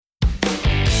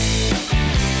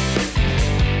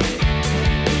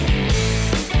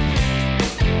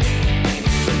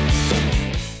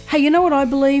Hey, you know what I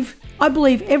believe? I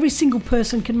believe every single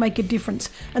person can make a difference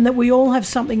and that we all have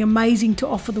something amazing to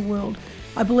offer the world.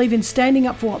 I believe in standing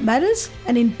up for what matters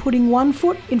and in putting one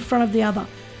foot in front of the other.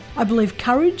 I believe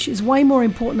courage is way more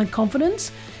important than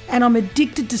confidence, and I'm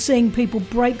addicted to seeing people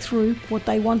break through what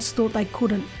they once thought they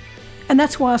couldn't. And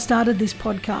that's why I started this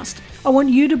podcast. I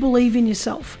want you to believe in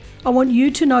yourself. I want you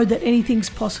to know that anything's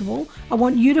possible. I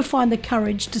want you to find the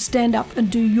courage to stand up and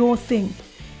do your thing.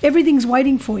 Everything's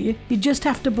waiting for you. You just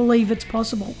have to believe it's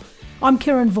possible. I'm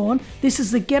Karen Vaughan. This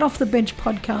is the Get Off the Bench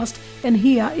podcast, and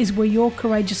here is where your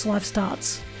courageous life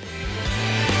starts.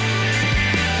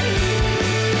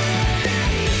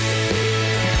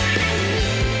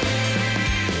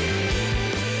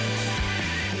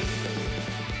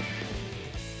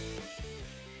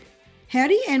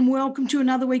 Howdy, and welcome to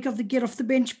another week of the Get Off the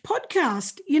Bench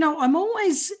podcast. You know, I'm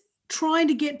always trying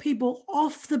to get people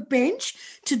off the bench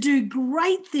to do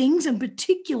great things, and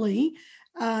particularly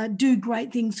do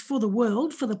great things for the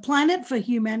world, for the planet, for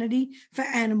humanity, for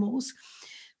animals.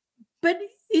 But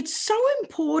it's so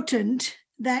important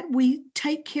that we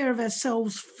take care of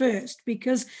ourselves first,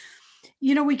 because,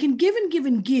 you know, we can give and give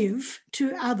and give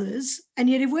to others, and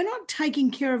yet if we're not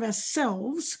taking care of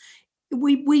ourselves,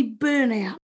 we burn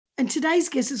out. And today's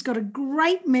guest has got a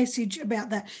great message about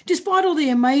that. Despite all the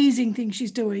amazing things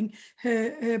she's doing,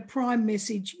 her prime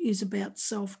message is about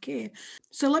self-care.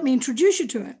 So let me introduce you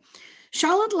to her.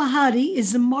 Charlotte Lahadi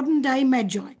is the modern day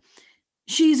Magi.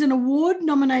 She is an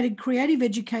award-nominated creative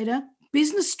educator,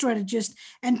 business strategist,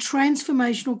 and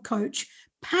transformational coach,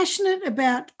 passionate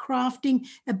about crafting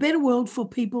a better world for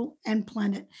people and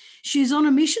planet. She is on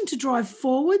a mission to drive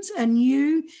forwards a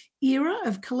new era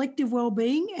of collective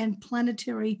well-being and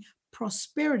planetary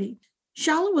prosperity.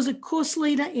 Charlotte was a course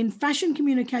leader in fashion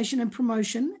communication and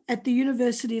promotion at the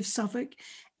University of Suffolk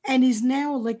and is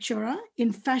now a lecturer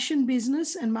in fashion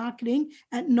business and marketing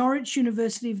at Norwich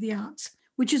University of the Arts,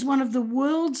 which is one of the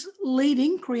world's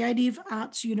leading creative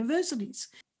arts universities.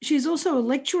 She is also a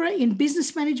lecturer in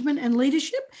business management and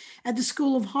leadership at the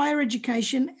School of Higher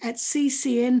Education at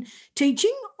CCN,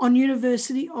 teaching on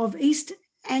University of East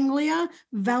Anglia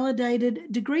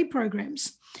validated degree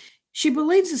programs. She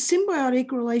believes a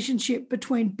symbiotic relationship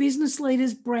between business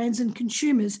leaders, brands, and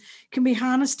consumers can be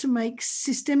harnessed to make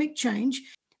systemic change,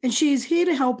 and she is here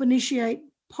to help initiate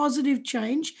positive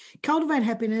change, cultivate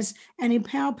happiness, and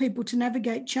empower people to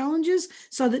navigate challenges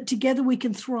so that together we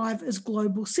can thrive as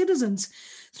global citizens.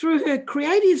 Through her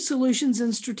creative solutions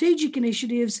and strategic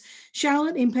initiatives,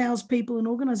 Charlotte empowers people and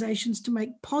organisations to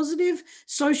make positive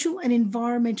social and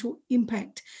environmental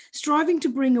impact, striving to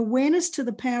bring awareness to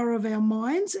the power of our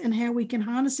minds and how we can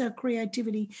harness our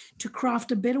creativity to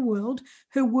craft a better world.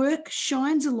 Her work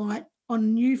shines a light on a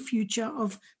new future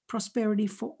of prosperity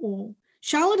for all.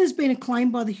 Charlotte has been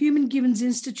acclaimed by the Human Givens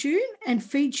Institute and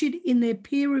featured in their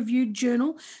peer-reviewed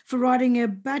journal for writing a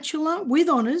Bachelor with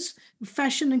Honours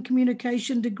Fashion and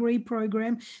Communication degree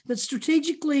program that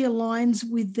strategically aligns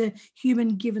with the Human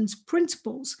Givens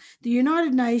principles, the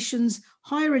United Nations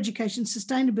Higher Education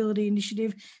Sustainability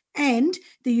Initiative, and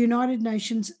the United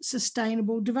Nations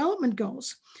Sustainable Development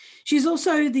Goals. She's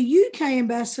also the UK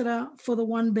ambassador for the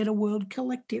One Better World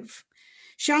Collective.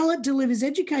 Charlotte delivers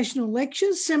educational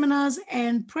lectures, seminars,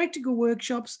 and practical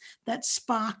workshops that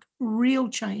spark real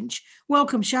change.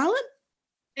 Welcome, Charlotte.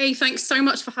 Hey, thanks so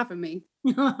much for having me.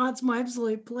 It's my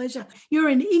absolute pleasure. You're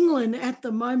in England at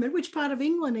the moment. Which part of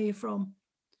England are you from?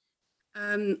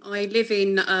 I live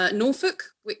in Norfolk,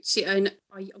 which I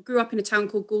grew up in a town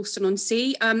called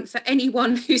Gorleston-on-Sea. For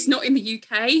anyone who's not in the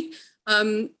UK,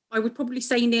 I would probably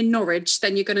say near Norwich,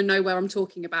 then you're going to know where I'm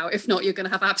talking about. If not, you're going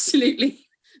to have absolutely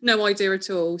no idea at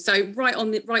all. So right on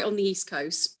the East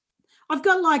Coast. I've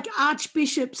got like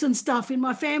archbishops and stuff in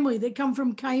my family that come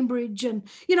from Cambridge and,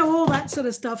 you know, all that sort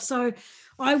of stuff. So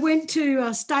I went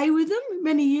to stay with them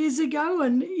many years ago,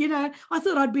 and, you know, I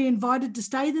thought I'd be invited to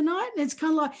stay the night. And it's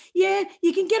kind of like, yeah,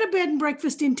 you can get a bed and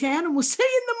breakfast in town and we'll see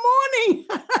you in the morning.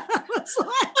 It's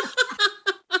like,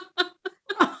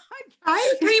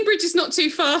 okay. Cambridge is not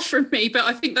too far from me, but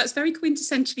I think that's very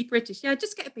quintessentially British. Yeah,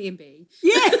 just get a B&B.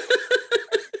 Yeah.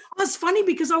 It's funny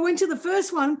because I went to the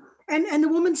first one and the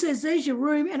woman says, there's your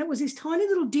room. And it was this tiny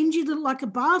little dingy little, like a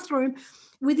bathroom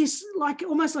with this like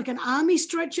almost like an army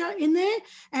stretcher in there.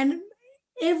 And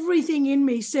everything in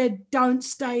me said, don't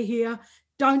stay here.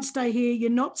 Don't stay here. You're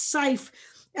not safe.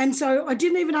 And so I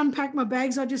didn't even unpack my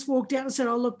bags. I just walked out and said,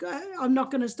 oh, look, I'm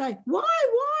not going to stay. Why?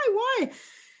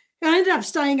 I ended up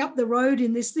staying up the road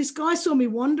in this. This guy saw me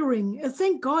wandering.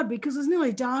 Thank God, because it was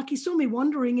nearly dark. He saw me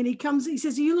wandering and he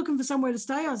says, are you looking for somewhere to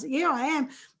stay? I said, yeah, I am.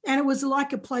 And it was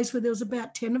like a place where there was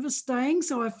about 10 of us staying.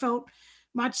 So I felt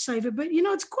much safer. But,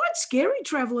 it's quite scary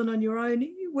traveling on your own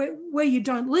where you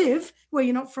don't live, where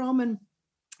you're not from. And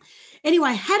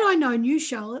anyway, had I known you,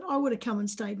 Charlotte, I would have come and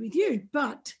stayed with you.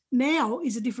 But now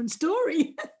is a different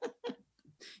story.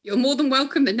 You're more than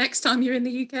welcome the next time you're in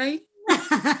the UK.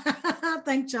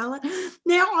 Thanks, Charlotte.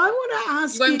 Now, I want to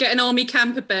ask you. won't get an army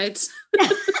camper bed.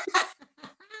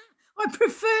 I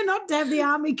prefer not to have the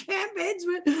army camp beds,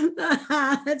 but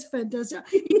that's fantastic.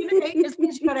 As long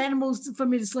as you've got animals for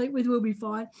me to sleep with, we'll be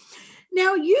fine.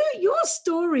 Now, your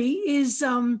story is,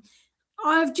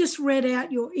 I've just read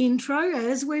out your intro,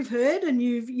 as we've heard, and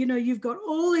you've got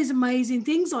all these amazing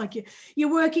things, like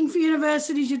you're working for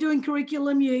universities, you're doing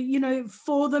curriculum,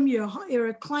 for them, you're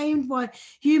acclaimed by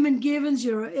Human Givens,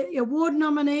 you're award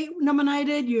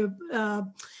nominated, you're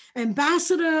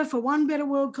ambassador for One Better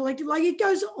World Collective. Like, it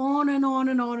goes on and on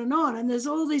and on and on, and there's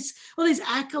all these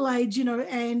accolades,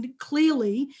 and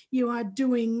clearly you are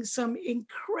doing some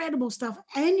incredible stuff,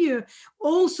 and you're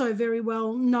also very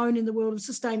well known in the world of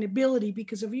sustainability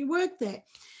because of your work there.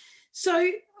 So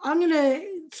I'm going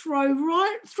to throw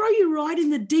you right in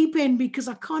the deep end, because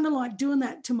I kind of like doing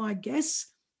that to my guests.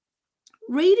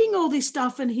 Reading all this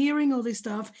stuff and hearing all this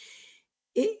stuff,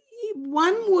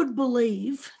 one would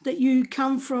believe that you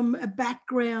come from a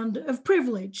background of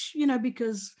privilege,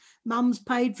 because mum's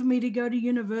paid for me to go to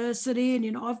university,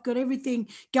 and I've got everything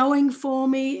going for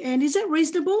me. And is it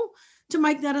reasonable to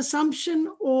make that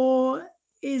assumption, or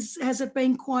has it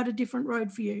been quite a different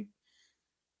road for you?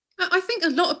 I think a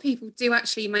lot of people do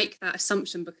actually make that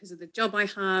assumption because of the job I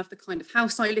have, the kind of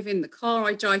house I live in, the car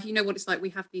I drive. You know what it's like. We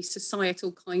have these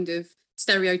societal kind of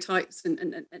stereotypes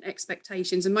and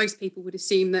expectations, and most people would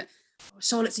assume that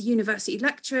Charlotte's a university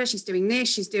lecturer, she's doing this,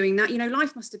 she's doing that,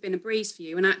 life must have been a breeze for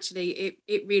you. And actually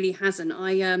it really hasn't.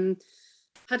 I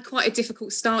had quite a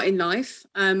difficult start in life.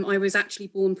 I was actually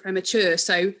born premature,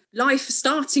 so life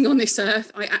starting on this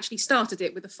earth, I actually started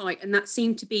it with a fight, and that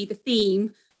seemed to be the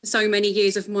theme for so many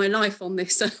years of my life on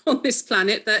this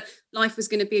planet, that life was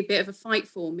going to be a bit of a fight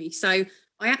for me. So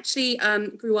I actually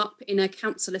grew up in a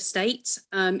council estate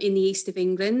in the east of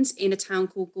England, in a town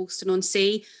called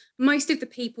Gorleston-on-Sea. Most of the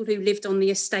people who lived on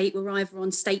the estate were either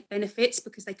on state benefits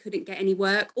because they couldn't get any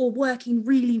work, or working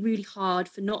really, really hard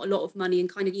for not a lot of money,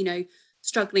 and kind of,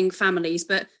 struggling families.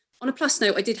 But on a plus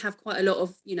note, I did have quite a lot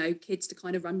of, kids to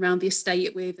kind of run around the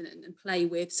estate with and play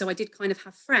with. So I did kind of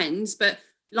have friends, but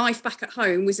life back at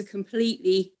home was a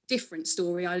completely different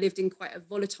story. I lived in quite a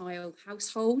volatile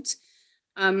household.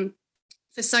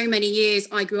 For so many years,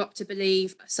 I grew up to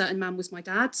believe a certain man was my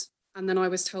dad, and then I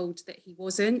was told that he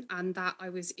wasn't, and that I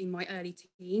was in my early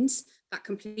teens. That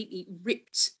completely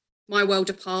ripped my world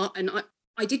apart, and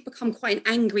I did become quite an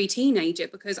angry teenager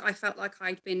because I felt like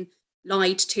I'd been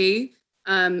lied to,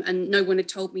 and no one had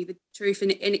told me the truth,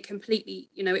 and it completely,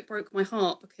 it broke my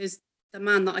heart, because the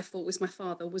man that I thought was my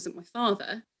father wasn't my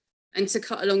father. And to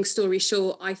cut a long story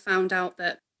short, I found out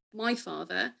that my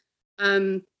father,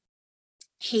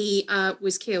 he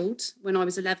was killed when I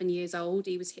was 11 years old.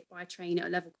 He was hit by a train at a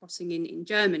level crossing in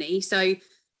Germany. So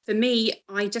for me,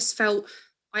 I just felt,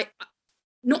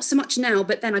 not so much now,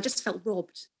 but then I just felt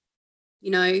robbed,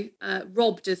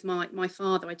 robbed of my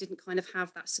father. I didn't kind of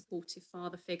have that supportive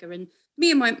father figure. And me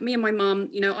and my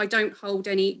mum, I don't hold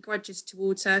any grudges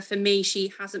towards her. For me,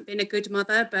 she hasn't been a good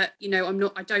mother, but,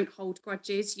 I don't hold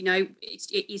grudges,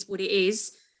 it is what it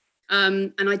is.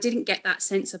 And I didn't get that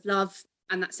sense of love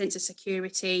and that sense of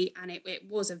security. And it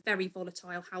was a very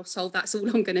volatile household. That's all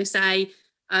I'm going to say.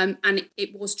 And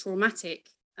it was traumatic.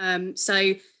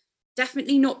 So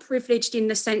definitely not privileged in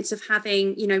the sense of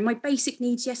having, my basic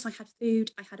needs. Yes, I had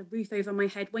food, I had a roof over my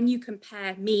head. When you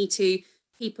compare me to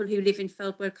people who live in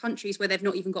third world countries where they've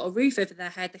not even got a roof over their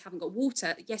head, they haven't got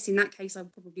water. Yes, in that case, I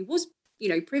probably was,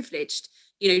 privileged,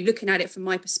 looking at it from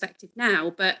my perspective now,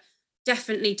 but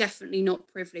definitely not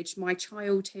privileged. My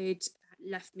childhood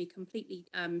left me completely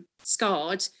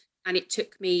scarred, and it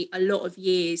took me a lot of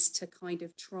years to kind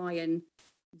of try and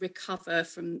recover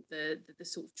from the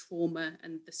sort of trauma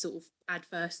and the sort of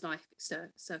adverse life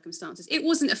circumstances. It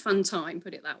wasn't a fun time,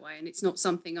 put it that way, and it's not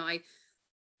something I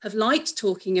have liked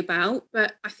talking about,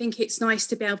 but I think it's nice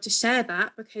to be able to share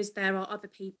that, because there are other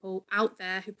people out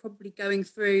there who are probably going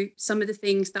through some of the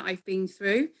things that I've been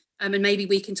through, and maybe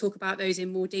we can talk about those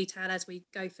in more detail as we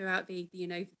go throughout the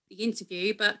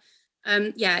interview. But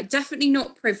definitely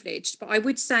not privileged, but I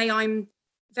would say I'm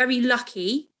very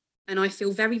lucky, and I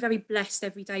feel very, very blessed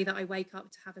every day that I wake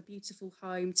up to have a beautiful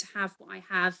home, to have what I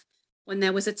have. When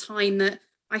there was a time that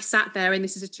I sat there, and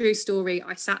this is a true story,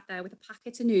 I sat there with a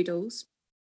packet of noodles,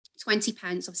 20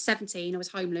 pence, I was 17, I was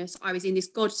homeless, I was in this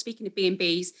speaking of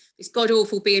B&Bs, this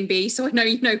god-awful B&B, so I know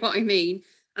you know what I mean.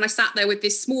 And I sat there with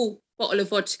this small bottle of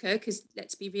vodka, because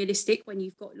let's be realistic, when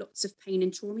you've got lots of pain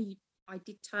and trauma, I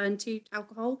did turn to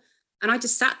alcohol. And I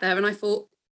just sat there and I thought,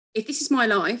 if this is my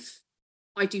life,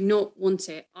 I do not want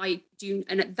it. I do.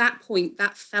 And at that point,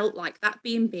 that felt like that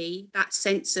B&B, that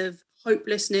sense of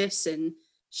hopelessness and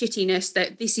shittiness,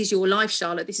 that this is your life,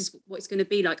 Charlotte, this is what it's going to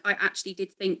be like. I actually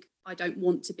did think, I don't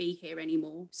want to be here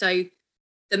anymore. So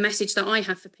the message that I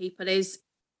have for people is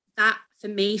that for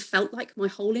me felt like my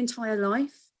whole entire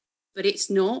life, but it's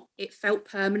not. It felt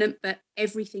permanent, but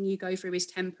everything you go through is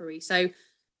temporary. So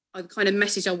the kind of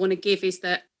message I want to give is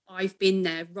that I've been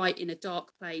there, right in a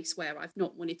dark place where I've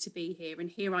not wanted to be here. And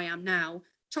here I am now,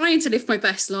 trying to live my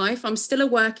best life. I'm still a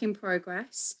work in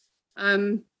progress.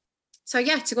 So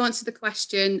yeah, to answer the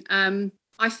question,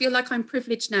 I feel like I'm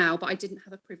privileged now, but I didn't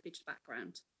have a privileged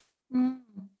background.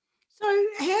 So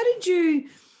how did you,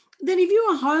 then if you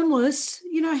were homeless,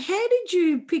 how did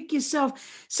you pick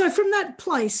yourself? So from that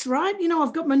place, right?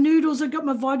 I've got my noodles, I've got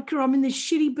my vodka, I'm in this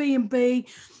shitty B&B,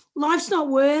 life's not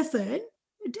worth it.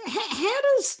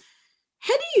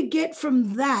 How do you get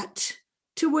from that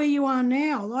to where you are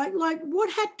now? Like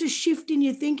what had to shift in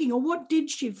your thinking, or what did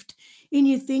shift in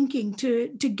your thinking to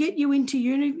get you into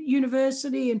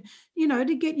university and,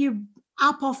 to get you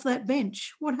up off that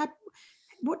bench?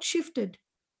 What shifted?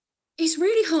 It's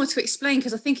really hard to explain,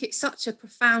 because I think it's such a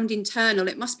profound internal,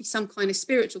 it must be some kind of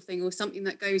spiritual thing or something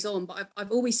that goes on. But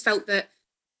I've always felt that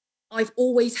I've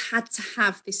always had to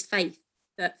have this faith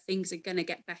that things are going to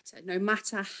get better, no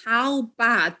matter how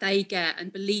bad they get.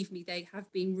 And believe me, they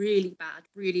have been really bad,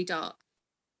 really dark.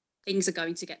 Things are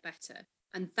going to get better.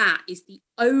 And that is the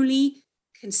only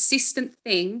consistent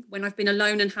thing when I've been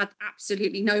alone and had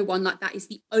absolutely no one. Like, that is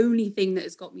the only thing that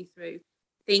has got me through.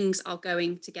 Things are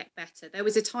going to get better. There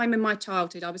was a time in my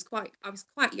childhood, I was quite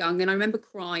young, and I remember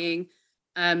crying,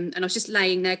 and I was just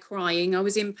laying there crying. I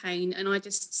was in pain, and I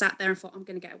just sat there and thought, I'm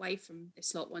going to get away from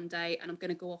this lot one day, and I'm going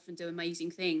to go off and do amazing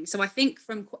things. So I think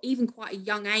from even quite a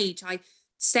young age, I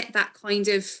set that kind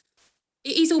of,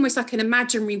 it is almost like an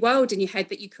imaginary world in your head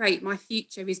that you create. My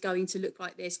future is going to look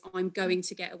like this. I'm going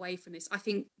to get away from this. I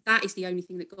think that is the only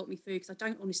thing that got me through, because I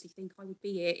don't honestly think I would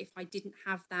be here if I didn't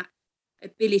have that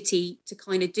ability to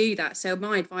kind of do that. So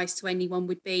my advice to anyone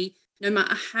would be, no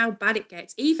matter how bad it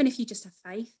gets, even if you just have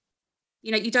faith,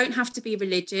 you don't have to be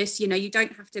religious, you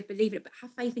don't have to believe it, but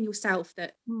have faith in yourself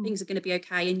that things are going to be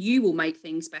okay and you will make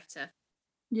things better.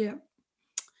 Yeah.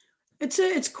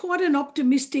 It's quite an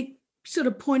optimistic sort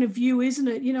of point of view, isn't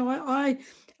it?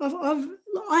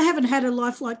 I haven't had a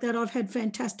life like that. I've had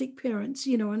fantastic parents,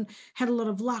 and had a lot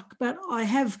of luck, but I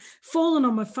have fallen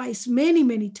on my face many,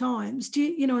 many times.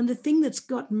 And the thing that's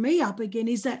gotten me up again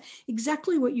is that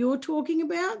exactly what you're talking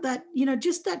about, that,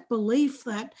 just that belief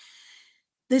that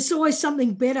there's always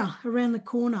something better around the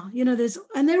corner.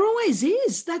 There always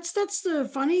is. That's the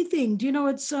funny thing.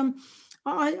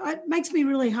 It makes me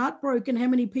really heartbroken how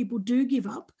many people do give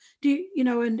up.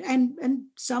 And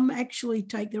some actually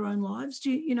take their own lives.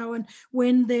 And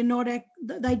when they're not,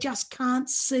 they just can't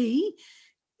see,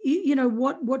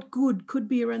 what good could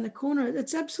be around the corner.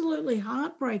 It's absolutely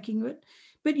heartbreaking.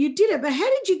 But you did it. But how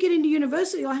did you get into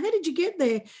university? Or how did you get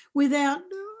there without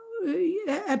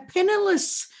a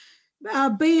penniless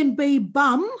B&B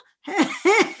bum?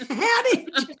 How did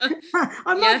you?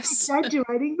 I might be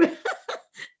exaggerating, but.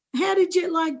 How did you,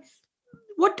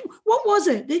 what was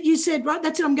it that you said, right,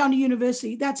 that's it, I'm going to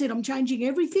university, that's it, I'm changing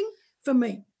everything for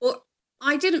me? Well,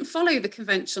 I didn't follow the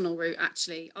conventional route,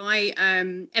 actually. I,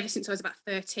 ever since I was about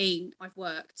 13, I've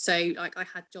worked. So I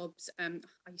had jobs. I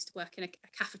used to work in a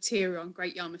cafeteria on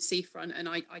Great Yarmouth Seafront, and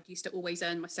I used to always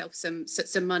earn myself some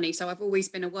money. So I've always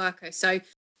been a worker. So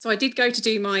I did go to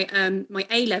do my my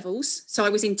A-levels. So I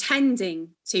was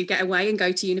intending to get away and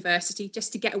go to university,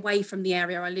 just to get away from the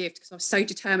area I lived, because I was so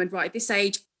determined, right, at this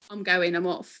age, I'm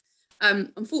off.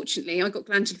 Unfortunately, I got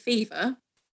glandular fever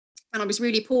and I was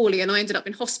really poorly, and I ended up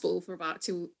in hospital for about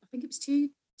 3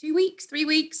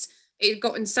 weeks. It had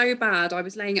gotten so bad, I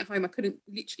was laying at home, I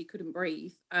literally couldn't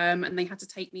breathe. And they had to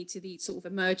take me to the sort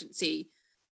of emergency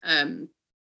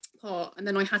part, and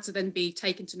then I had to then be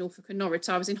taken to Norfolk and Norwich.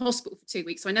 So I was in hospital for 2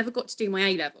 weeks, so I never got to do my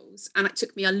A-levels, and it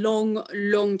took me a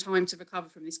long time to recover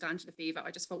from this glandular fever.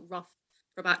 I just felt rough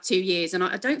for about 2 years, and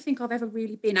I don't think I've ever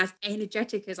really been as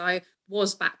energetic as I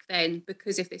was back then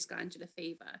because of this glandular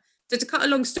fever. So to cut a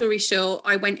long story short,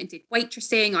 I went and did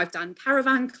waitressing. I've done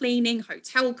caravan cleaning,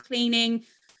 hotel cleaning,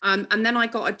 and then I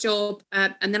got a job,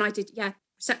 and then I did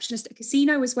receptionist at a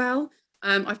casino as well.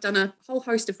 I've done a whole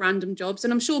host of random jobs,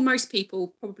 and I'm sure most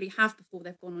people probably have before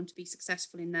they've gone on to be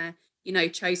successful in their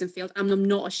chosen field. And I'm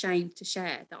not ashamed to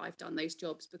share that I've done those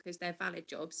jobs because they're valid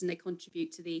jobs and they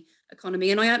contribute to the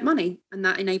economy, and I earned money, and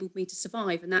that enabled me to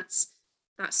survive, and that's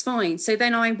fine. So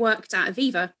then I worked at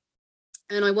Aviva,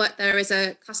 and I worked there as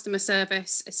a customer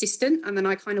service assistant, and then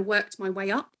I kind of worked my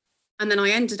way up, and then I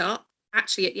ended up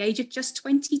actually at the age of just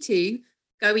 22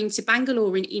 going to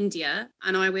Bangalore in India,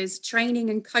 and I was training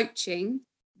and coaching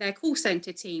their call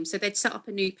centre team. So they'd set up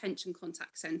a new pension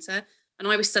contact centre, and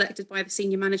I was selected by the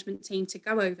senior management team to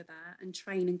go over there and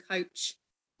train and coach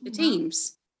the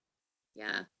teams.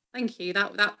 Yeah, thank you.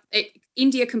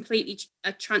 India completely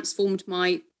transformed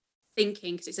my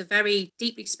thinking, because it's a very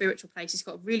deeply spiritual place. It's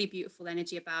got a really beautiful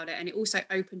energy about it, and it also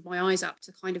opened my eyes up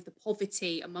to kind of the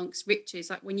poverty amongst riches.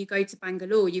 Like when you go to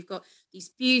Bangalore, you've got these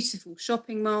beautiful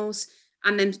shopping malls,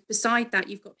 and then beside that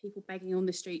you've got people begging on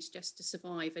the streets just to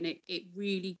survive, and it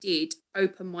really did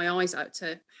open my eyes out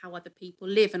to how other people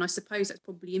live. And I suppose that's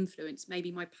probably influenced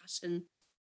maybe my passion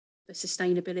for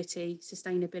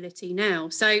sustainability now.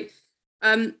 So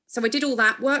I did all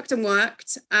that, worked.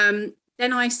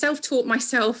 Then I self-taught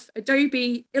myself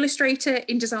Adobe Illustrator,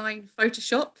 InDesign,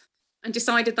 Photoshop, and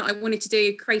decided that I wanted to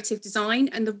do creative design.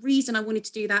 And the reason I wanted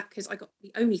to do that, because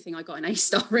the only thing I got an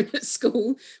A-star in at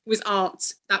school was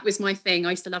art. That was my thing.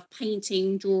 I used to love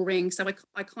painting, drawing. So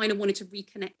I kind of wanted to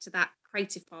reconnect to that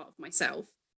creative part of myself.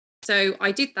 So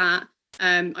I did that.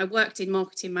 I worked in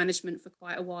marketing management for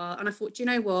quite a while. And I thought, do you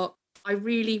know what? I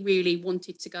really, really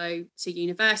wanted to go to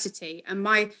university. And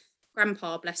my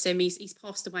grandpa, bless him, he's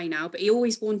passed away now, but he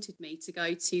always wanted me to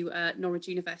go to Norwich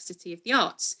University of the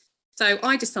Arts. So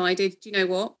I decided, you know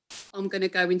what, I'm going to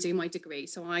go and do my degree.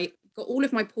 So I got all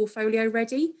of my portfolio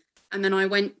ready, and then I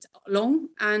went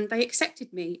along and they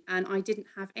accepted me, and I didn't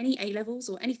have any A-levels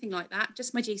or anything like that,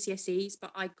 just my GCSEs,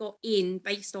 but I got in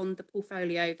based on the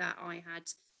portfolio that I had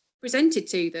presented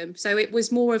to them. So it was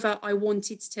more of I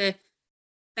wanted to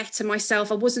better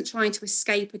myself. I wasn't trying to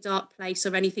escape a dark place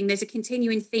or anything. There's a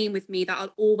continuing theme with me that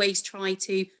I'll always try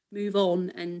to move on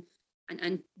and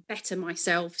better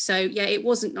myself. So yeah, it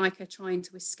wasn't like a trying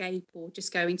to escape or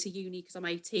just going to uni because I'm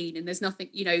 18 and there's nothing,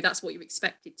 that's what you're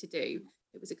expected to do.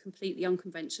 It was a completely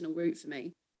unconventional route for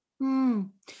me.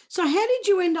 So how did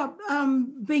you end up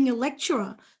being a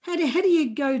lecturer? How do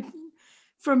you go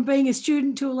from being a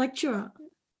student to a lecturer?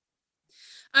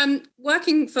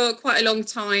 Working for quite a long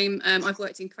time. I've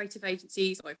worked in creative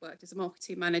agencies. I've worked as a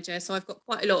marketing manager. So I've got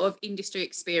quite a lot of industry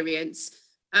experience.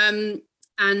 And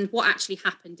what actually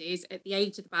happened is at the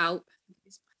age of about, I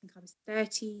think I was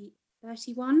 30,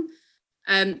 31,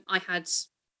 I had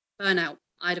burnout.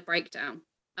 I had a breakdown.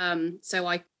 So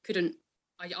I couldn't,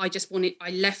 I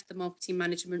left the marketing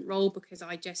management role because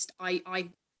I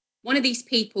one of these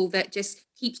people that just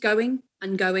keeps going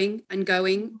and going and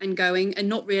going and going and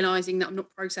not realizing that I'm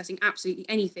not processing absolutely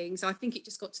anything. So I think it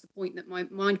just got to the point that my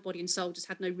mind, body and soul just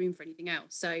had no room for anything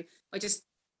else. So I just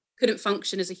couldn't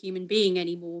function as a human being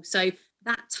anymore. So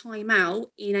that time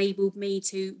out enabled me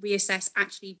to reassess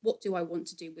actually what do I want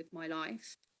to do with my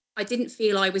life. I didn't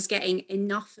feel I was getting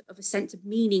enough of a sense of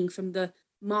meaning from the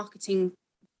marketing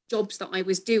jobs that I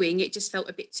was doing. It just felt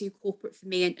a bit too corporate for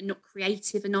me and not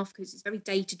creative enough, because it's very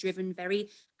data driven, very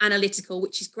analytical,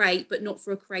 which is great, but not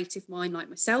for a creative mind like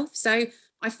myself. So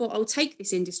I thought I'll take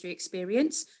this industry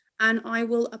experience and I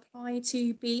will apply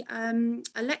to be a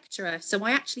lecturer. So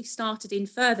I actually started in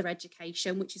further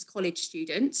education, which is college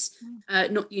students,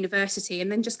 not university, and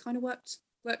then just kind of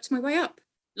worked my way up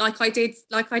like I did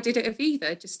at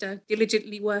Aviva, just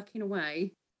diligently working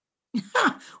away.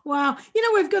 Wow.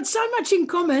 We've got so much in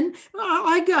common.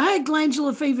 I had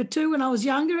glandular fever too when I was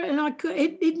younger, and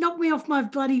it knocked me off my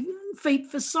bloody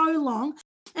feet for so long.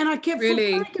 And I kept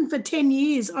panicking for 10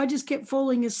 years. I just kept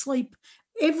falling asleep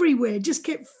everywhere, just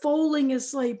kept falling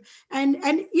asleep. And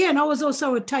I was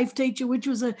also a TAFE teacher, which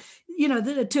was a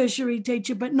tertiary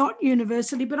teacher, but not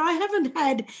university. But I haven't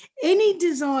had any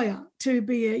desire to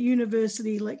be a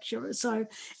university lecturer. So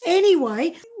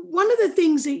anyway, one of the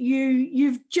things that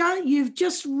you've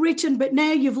just written, but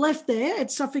now you've left there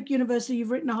at Suffolk University,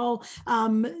 you've written a whole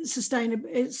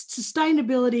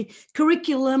sustainability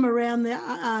curriculum around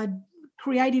the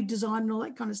creative design and all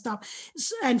that kind of stuff,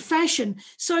 and fashion.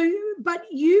 So, but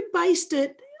you based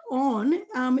it on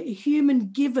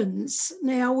Human Givens.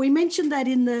 Now, we mentioned that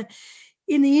in the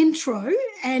intro,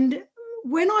 and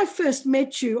when I first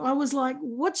met you, I was like,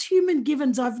 what's Human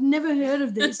Givens? I've never heard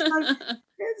of this. So,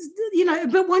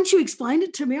 but once you explained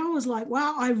it to me, I was like,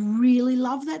 wow, I really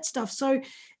love that stuff. So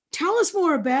tell us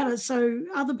more about it so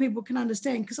other people can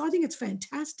understand, because I think it's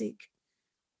fantastic.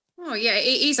 Oh yeah,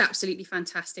 it is absolutely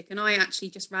fantastic. And I actually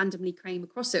just randomly came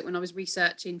across it when I was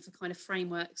researching for kind of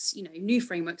frameworks, new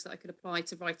frameworks that I could apply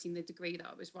to writing the degree that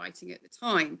I was writing at the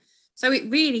time. So it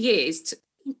really is,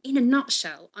 in a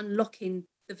nutshell, unlocking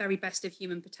the very best of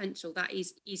human potential. That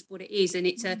is what it is. And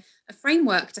it's a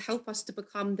framework to help us to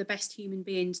become the best human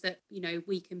beings that,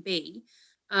 we can be.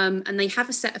 And they have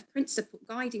a set of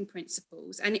guiding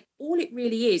principles. And all it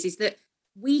really is that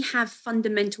we have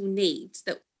fundamental needs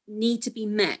that need to be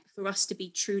met for us to be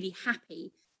truly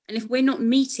happy. And if we're not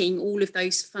meeting all of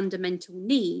those fundamental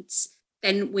needs,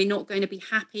 then we're not going to be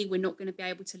happy. We're not going to be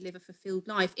able to live a fulfilled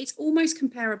life. It's almost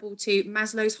comparable to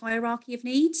Maslow's hierarchy of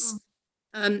needs.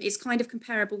 It's kind of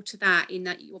comparable to that, in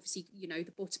that you obviously,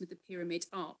 the bottom of the pyramid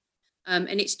up.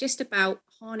 And it's just about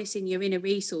harnessing your inner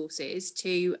resources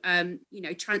to,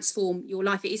 transform your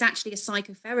life. It is actually a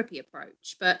psychotherapy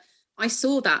approach. But I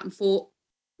saw that and thought,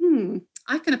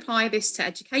 I can apply this to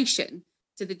education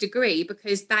to the degree,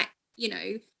 because that,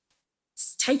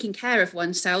 taking care of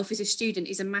oneself as a student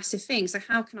is a massive thing. So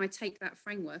how can I take that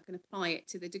framework and apply it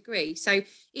to the degree? So it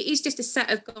is just a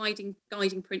set of guiding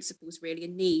principles, really,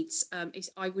 and needs.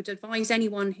 I would advise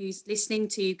anyone who's listening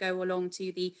to go along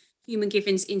to the Human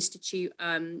Givens Institute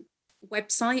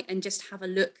website and just have a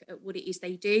look at what it is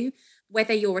they do.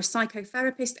 Whether you're a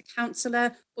psychotherapist, a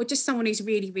counsellor, or just someone who's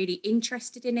really, really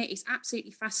interested in it, it's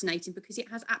absolutely fascinating, because it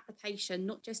has application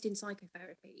not just in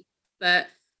psychotherapy, but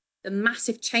the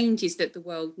massive changes that the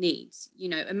world needs.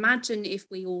 Imagine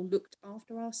if we all looked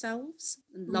after ourselves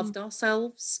and loved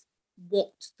ourselves,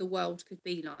 what the world could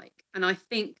be like. And I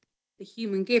think the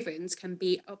Human Givens can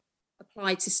be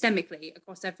applied systemically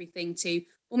across everything to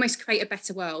almost create a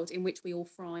better world in which we all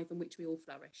thrive and which we all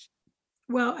flourish.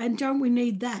 Well, and don't we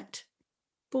need that?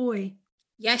 Boy.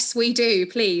 Yes, we do,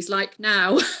 please, like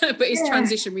now. But it's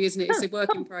transitionary, isn't it? It's a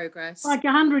work in progress. Like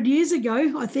 100 years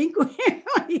ago, I think.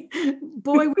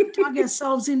 Boy, we dug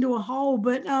ourselves into a hole.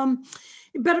 But I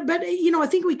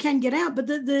think we can get out. But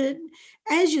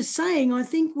as you're saying, I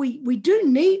think we do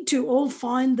need to all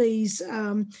find these,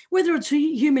 whether it's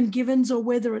Human Givens or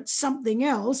whether it's something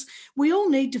else, we all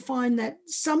need to find that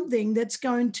something that's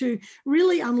going to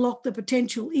really unlock the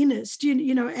potential in us,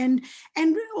 and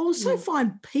also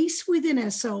find peace within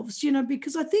ourselves,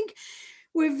 because I think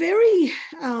we're very...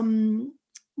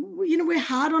 we're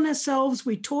hard on ourselves,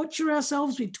 we torture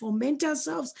ourselves, we torment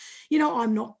ourselves.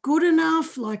 I'm not good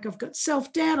enough, like I've got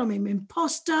self-doubt, I'm an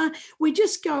imposter. We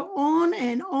just go on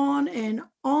and on and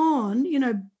on,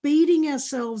 beating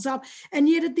ourselves up. And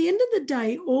yet at the end of the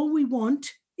day, all we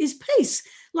want is peace.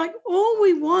 Like all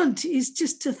we want is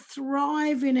just to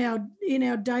thrive in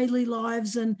our daily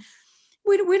lives. And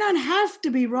we don't have to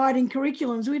be writing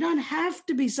curriculums. We don't have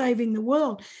to be saving the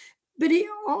world. But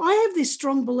I have this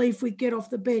strong belief with Get Off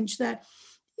the Bench that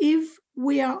if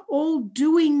we are all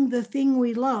doing the thing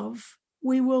we love,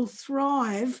 we will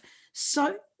thrive.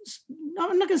 So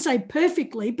I'm not going to say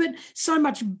perfectly, but so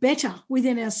much better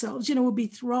within ourselves. We'll be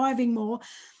thriving more.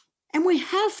 And we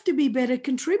have to be better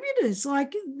contributors.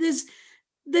 Like there's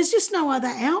just no other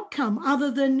outcome other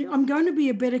than I'm going to be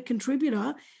a better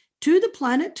contributor to the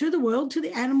planet, to the world, to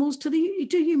the animals, to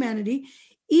humanity,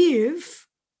 if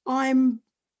I'm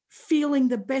feeling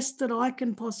the best that I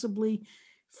can possibly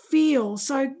feel.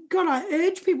 So God, I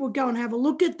urge people to go and have a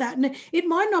look at that. And it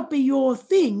might not be your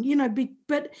thing,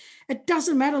 but it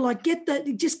doesn't matter. Like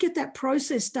just get that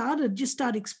process started. Just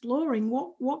start exploring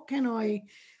what can I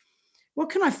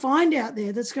find out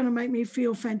there that's going to make me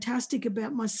feel fantastic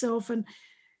about myself. And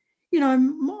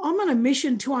I'm on a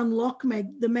mission to unlock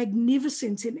the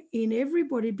magnificence in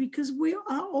everybody, because we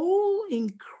are all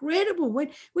incredible. When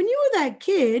you were that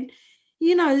kid,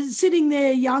 sitting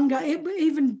there younger,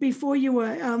 even before you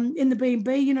were in the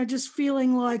B&B, just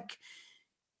feeling like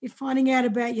you're finding out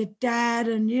about your dad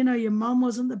and, your mum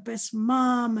wasn't the best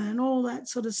mum and all that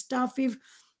sort of stuff. I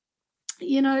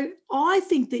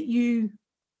think that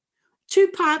two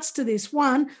parts to this.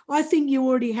 One, I think you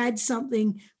already had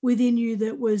something within you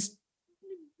that was,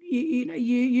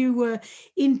 you were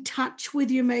in touch with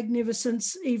your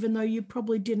magnificence, even though you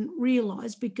probably didn't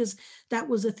realize, because that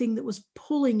was a thing that was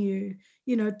pulling you,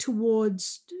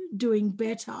 towards doing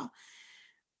better.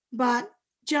 But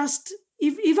just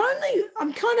if only,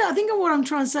 I think what I'm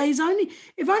trying to say is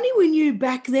if only we knew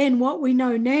back then what we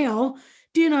know now,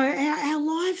 our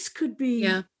lives could be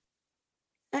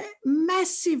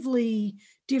massively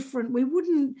different. We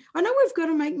wouldn't, I know we've got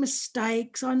to make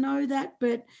mistakes, I know that,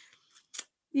 but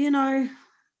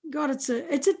God, it's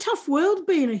a tough world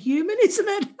being a human, isn't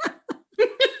it?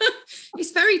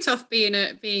 It's very tough being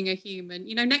a human.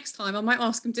 Next time I might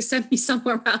ask them to send me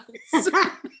somewhere else.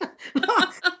 I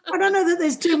don't know that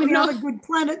there's too many other good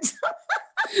planets.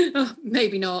 Oh,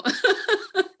 maybe not.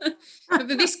 But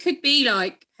this could be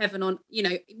like heaven on,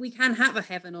 we can have a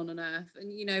heaven on an earth, and,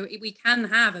 we can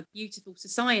have a beautiful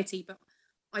society. But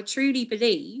I truly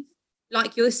believe,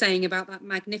 like you're saying about that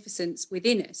magnificence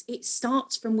within us, it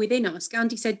starts from within us.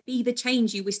 Gandhi said, be the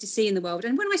change you wish to see in the world.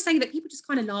 And when I say that, people just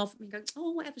kind of laugh at me and go,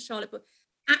 oh, whatever, Charlotte. But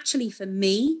actually, for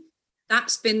me,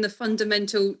 that's been the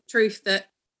fundamental truth, that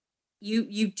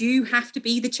you do have to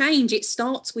be the change. It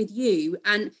starts with you.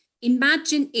 And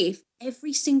imagine if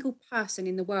every single person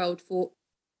in the world thought,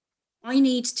 I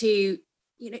need to,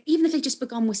 even if they just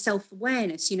begun with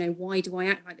self-awareness, why do I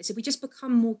act like this? If we just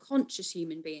become more conscious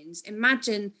human beings,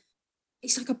 imagine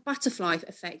it's like a butterfly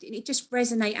effect, and it just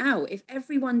resonate out. If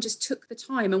everyone just took the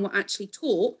time and were actually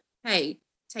taught, hey,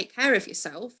 take care of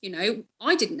yourself.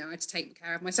 I didn't know how to take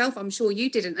care of myself. I'm sure you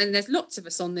didn't. And there's lots of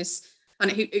us on this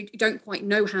planet who don't quite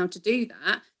know how to do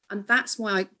that. And that's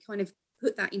why I kind of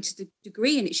put that into the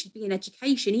degree, and it should be in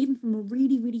education, even from a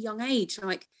really, really young age.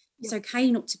 Like, it's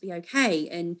okay not to be okay.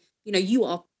 And, you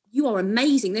are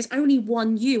amazing. There's only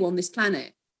one you on this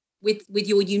planet with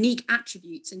your unique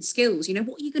attributes and skills.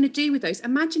 What are you going to do with those?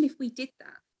 Imagine if we did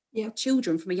that. Yeah.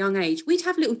 Children from a young age, we'd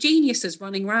have little geniuses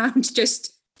running around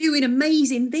just doing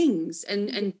amazing things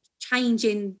and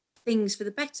changing things for the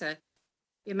better.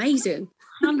 Be amazing.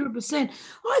 100%.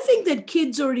 I think that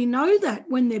kids already know that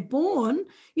when they're born.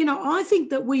 I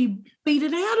think that we beat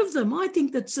it out of them. I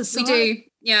think that society, we do,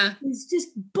 yeah, is just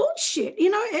bullshit.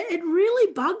 It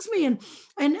really bugs me. And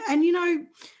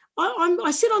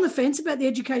I sit on the fence about the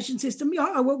education system.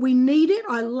 We need it.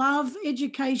 I love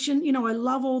education. I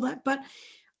love all that, but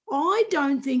I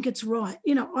don't think it's right.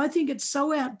 I think it's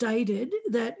so outdated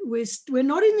that we're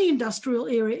not in the industrial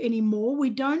era anymore. We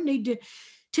don't need to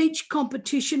teach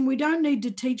competition. We don't need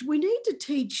to teach. We need to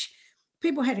teach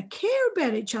people how to care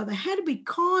about each other, how to be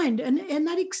kind, and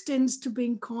that extends to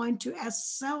being kind to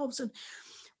ourselves. And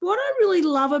what I really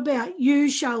love about you,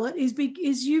 Charlotte, is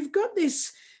you've got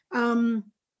this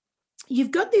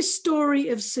story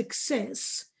of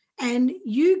success, and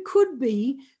you could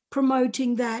be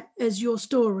promoting that as your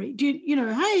story.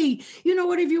 Hey,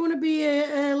 what, if you want to be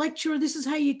a lecturer, this is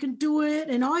how you can do it.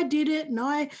 And I did it, and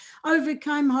I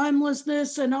overcame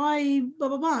homelessness, and I blah,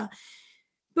 blah, blah.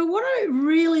 But what I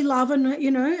really love,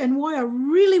 and why I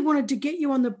really wanted to get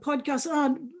you on the podcast,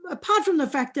 apart from the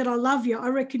fact that I love you, I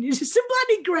reckon you're just a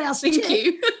bloody grouse. Thank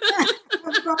you.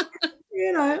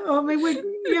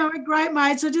 We're great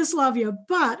mates. I just love you.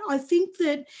 But I think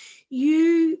that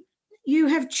you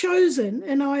have chosen,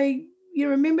 and you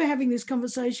remember having this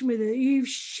conversation with her, you've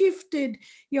shifted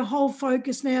your whole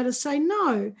focus now to say,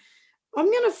 no, I'm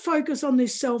going to focus on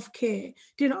this self-care.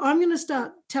 I'm going to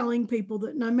start telling people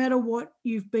that no matter what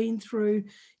you've been through,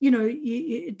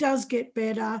 it does get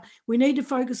better. We need to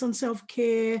focus on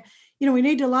self-care. We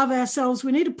need to love ourselves.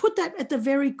 We need to put that at the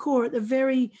very core,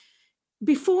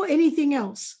 before anything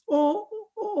else, or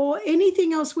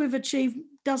anything else we've achieved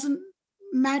doesn't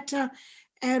matter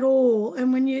at all.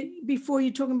 And before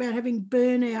you're talking about having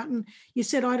burnout, and you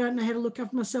said, I don't know how to look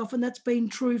after myself, and that's been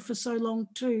true for so long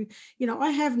too.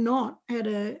 I have not had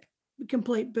a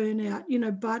complete burnout,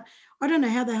 but I don't know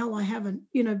how the hell I haven't,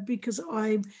 because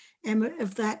I am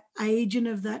of that age and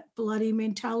of that bloody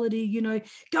mentality,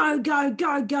 go, go,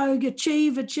 go, go,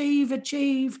 achieve, achieve,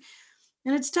 achieve.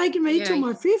 And it's taken me till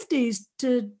my 50s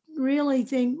to really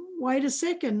think, wait a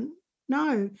second,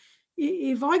 no,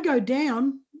 if I go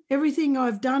down, everything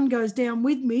I've done goes down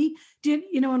with me,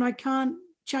 and I can't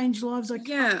change lives. I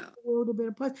can't make the world a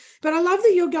better place. But I love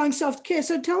that you're going self-care.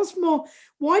 So tell us more.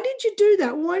 Why did you do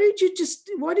that?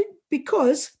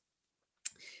 Because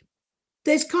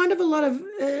there's kind of a lot of,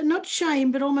 not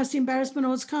shame, but almost embarrassment,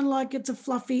 or it's kind of like it's a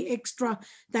fluffy extra,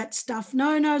 that stuff.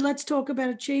 No, let's talk about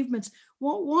achievements.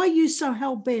 Why are you so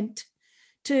hell-bent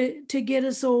to get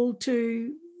us all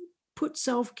to put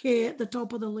self-care at the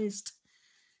top of the list?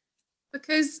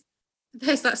 Because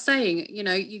there's that saying,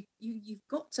 you've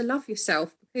got to love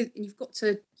yourself, because you've got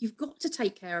to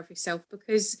take care of yourself,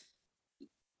 because,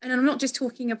 and I'm not just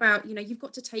talking about, you've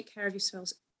got to take care of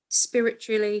yourselves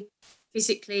spiritually,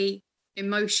 physically,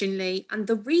 emotionally. And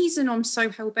the reason I'm so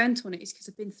hell-bent on it is because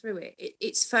I've been through it.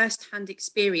 It's first-hand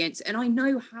experience, and I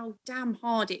know how damn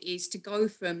hard it is to go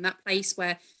from that place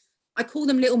where I call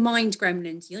them little mind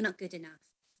gremlins. You're not good enough.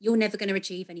 You're never going to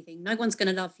achieve anything. No one's going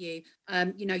to love you.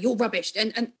 You're rubbish.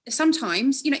 And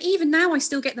sometimes, even now I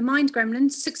still get the mind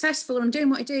gremlins, successful, and I'm doing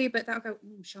what I do, but that'll go,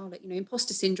 Charlotte,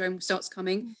 imposter syndrome starts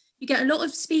coming. You get a lot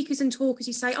of speakers and talkers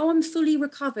who say, I'm fully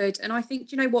recovered. And I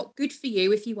think, what, good for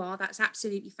you if you are. That's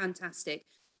absolutely fantastic.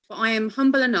 But I am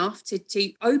humble enough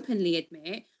to openly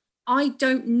admit I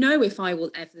don't know if I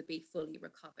will ever be fully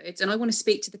recovered. And I want to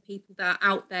speak to the people that are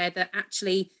out there that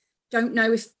actually don't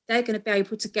know if they're going to be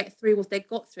able to get through what they've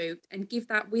got through, and give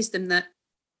that wisdom that,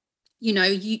 you know,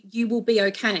 you will be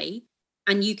okay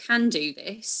and you can do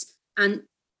this. And,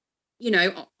 you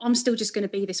know, I'm still just going to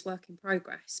be this work in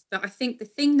progress. But I think the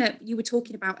thing that you were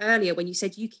talking about earlier, when you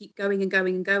said you keep going and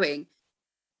going and going,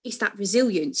 it's that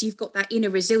resilience. You've got that inner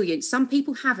resilience. Some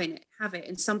people have it,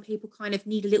 and some people kind of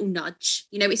need a little nudge.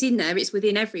 You know, it's in there, it's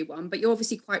within everyone, but you're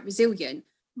obviously quite resilient.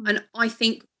 And I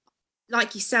think,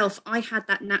 like yourself, I had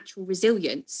that natural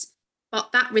resilience,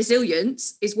 but that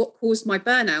resilience is what caused my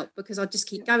burnout, because I just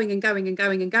keep going and going and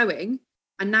going and going.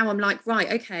 And now I'm like,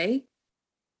 right, okay,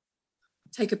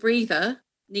 take a breather,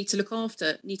 need to look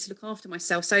after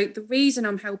myself. So the reason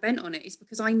I'm hell-bent on it is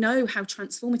because I know how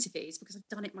transformative it is, because I've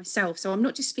done it myself. So I'm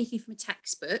not just speaking from a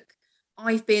textbook.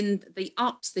 I've been the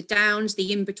ups, the downs,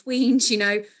 the in-betweens, you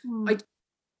know.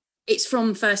 It's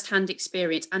from first-hand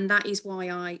experience, and that is why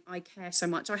I care so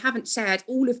much. I haven't shared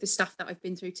all of the stuff that I've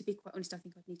been through. To be quite honest, I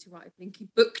think I'd need to write a blinking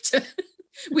book to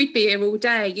we'd be here all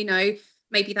day, you know.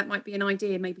 Maybe that might be an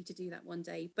idea, maybe to do that one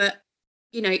day. But,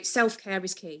 you know, self-care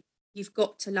is key. You've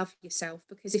got to love yourself,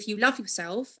 because if you love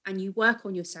yourself and you work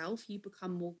on yourself, you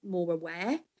become more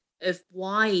aware of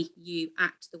why you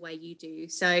act the way you do.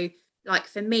 So, like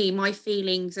for me, my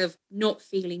feelings of not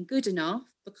feeling good enough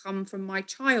become from my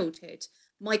childhood.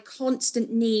 My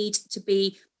constant need to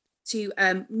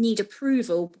need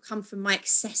approval come from my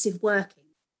excessive working,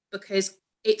 because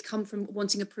it come from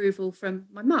wanting approval from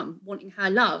my mum, wanting her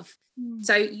love.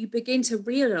 So you begin to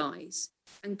realise,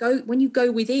 and when you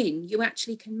go within, you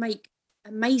actually can make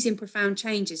amazing, profound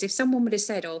changes. If someone would have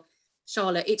said, oh,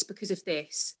 Charlotte, it's because of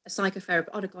this, a psychotherapist,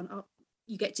 I'd have gone, oh,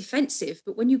 you get defensive.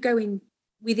 But when you go in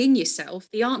within yourself,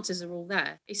 the answers are all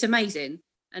there. It's amazing.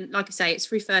 And like I say, it's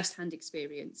through first-hand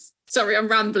experience. Sorry, I'm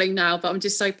rambling now, but I'm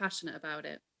just so passionate about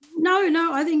it.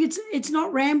 No, I think it's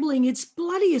not rambling. It's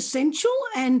bloody essential.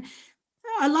 And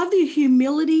I love the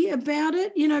humility about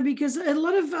it, you know, because a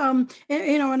lot of,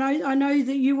 you know, and I know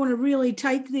that you want to really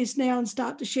take this now and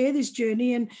start to share this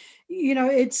journey. And, you know,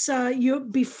 it's you're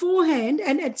beforehand,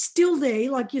 and it's still there.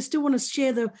 Like, you still want to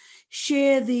share the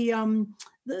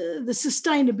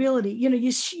sustainability. You know,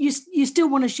 you still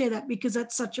want to share that, because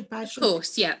that's such a passion. Of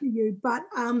course, yeah. For you. But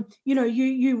you know,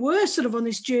 you were sort of on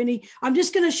this journey. I'm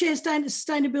just going to share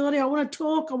sustainability. I want to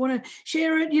talk. I want to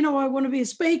share it. You know, I want to be a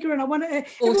speaker, and I want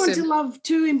everyone to love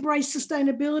to embrace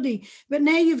sustainability. But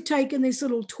now you've taken this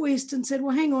little twist and said,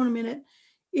 well, hang on a minute.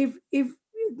 If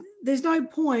there's no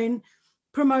point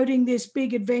promoting this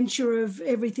big adventure of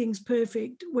everything's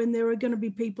perfect when there are going to be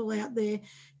people out there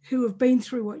who have been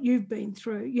through what you've been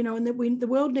through, you know, and that the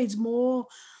world needs more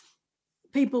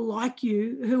people like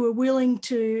you who are willing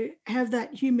to have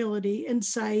that humility and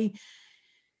say,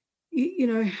 you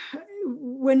know,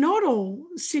 we're not all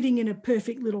sitting in a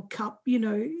perfect little cup, you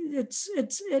know, it's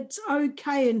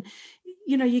okay. And,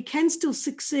 you know, you can still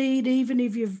succeed even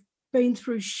if you've been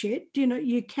through shit, you know,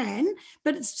 you can,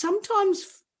 but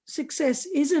sometimes success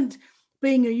isn't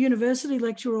being a university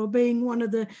lecturer or being one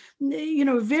of the, you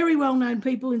know, very well-known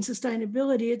people in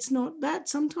sustainability. It's not that.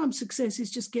 Sometimes success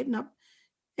is just getting up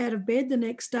out of bed the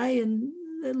next day and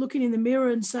looking in the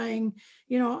mirror and saying,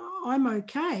 you know, I'm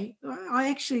okay. I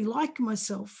actually like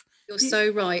myself. You're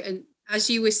so right. And as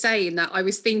you were saying that, I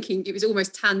was thinking it was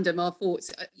almost tandem, our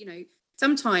thoughts. You know,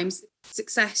 sometimes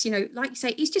success, you know, like you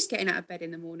say, is just getting out of bed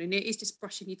in the morning. It is just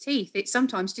brushing your teeth. It's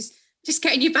sometimes just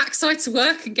getting your backside to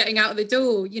work and getting out of the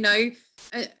door, you know.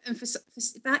 And for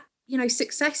that, you know,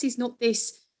 success is not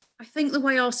this. I think the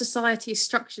way our society is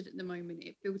structured at the moment,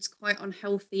 it builds quite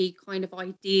unhealthy kind of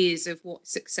ideas of what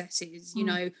success is, you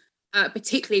know,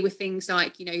 particularly with things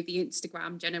like, you know, the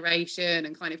Instagram generation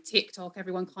and kind of TikTok.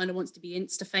 Everyone kind of wants to be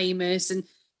Insta famous. And,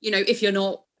 you know, if you're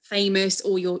not famous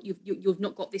or you've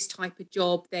not got this type of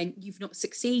job, then you've not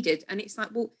succeeded. And it's like,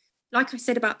 well, like I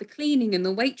said about the cleaning and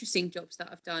the waitressing jobs that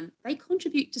I've done, they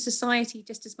contribute to society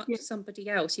just as much as somebody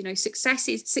else. You know, success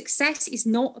is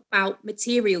not about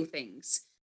material things.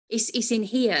 It's in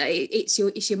here. It's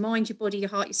your mind, your body, your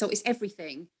heart, your soul. It's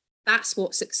everything. That's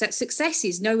what success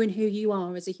is. Knowing who you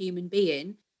are as a human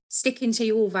being, sticking to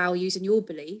your values and your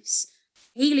beliefs,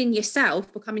 healing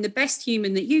yourself, becoming the best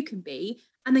human that you can be,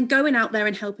 and then going out there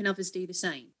and helping others do the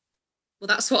same. Well,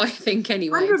 that's what I think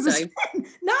anyway. 100%. So.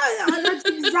 No, that's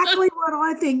exactly what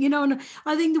I think. You know, and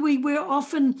I think that we're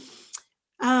often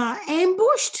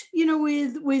ambushed, you know,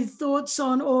 with thoughts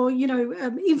on, or, you know,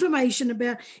 information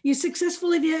about you're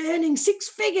successful if you're earning 6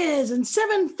 figures and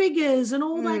 7 figures and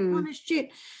all that kind of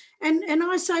shit. and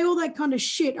I say all that kind of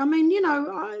shit. I mean,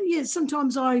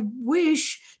 sometimes I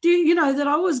wish, that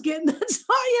I was getting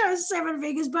that, 7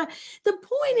 figures. But the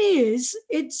point is,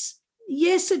 it's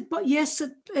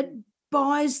it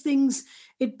buys things.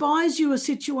 It buys you a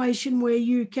situation where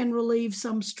you can relieve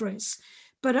some stress.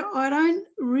 But I don't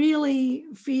really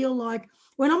feel like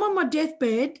when I'm on my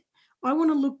deathbed, I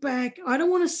want to look back. I don't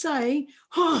want to say,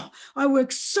 oh, I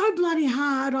worked so bloody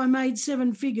hard, I made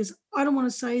 7 figures. I don't want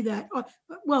to say that.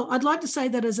 I'd like to say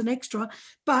that as an extra,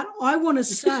 but I want to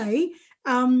say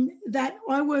that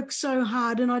I worked so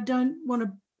hard, and I don't want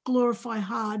to glorify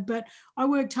hard, but I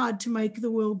worked hard to make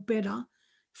the world better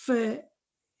for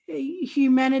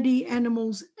humanity,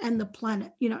 animals, and the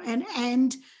planet,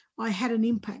 and I had an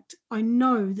impact. I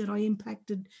know that I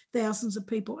impacted thousands of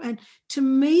people. And to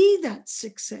me, that's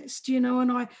success,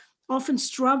 and I often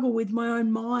struggle with my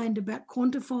own mind about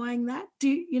quantifying that,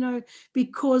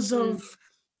 because of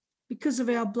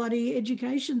our bloody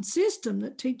education system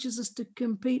that teaches us to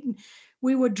compete. And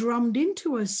we were drummed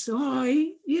into us,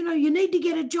 you need to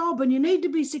get a job and you need to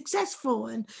be successful.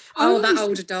 And that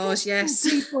old adage, yes.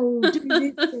 People do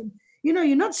this. And,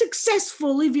 you're not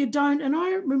successful if you don't. And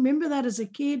I remember that as a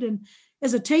kid and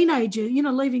as a teenager,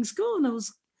 leaving school. And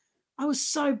I was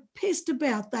so pissed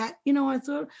about that. I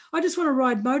thought, I just want to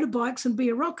ride motorbikes and be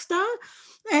a rock star.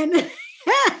 And the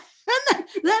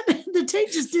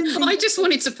teachers didn't think. I just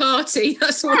wanted to party.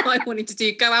 That's what I wanted to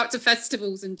do. Go out to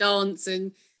festivals and dance.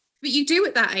 But you do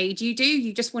at that age.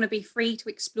 You just want to be free to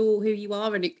explore who you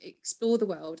are and explore the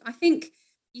world. I think,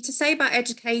 to say about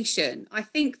education, I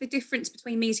think the difference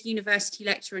between me as a university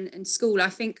lecturer and school, I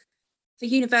think for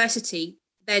university,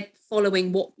 they're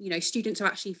following what, students are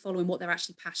actually following what they're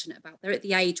actually passionate about. They're at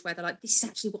the age where they're like, this is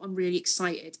actually what I'm really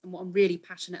excited and what I'm really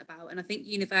passionate about. And I think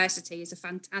university is a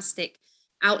fantastic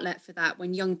outlet for that,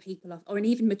 when young people or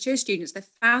even mature students, they've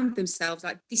found themselves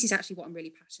like, this is actually what I'm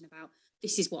really passionate about.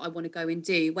 This is what I want to go and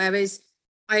do. Whereas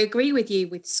I agree with you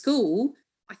with school.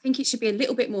 I think it should be a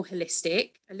little bit more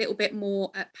holistic, a little bit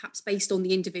more perhaps based on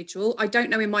the individual. I don't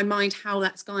know in my mind how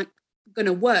that's going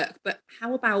to work, but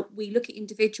how about we look at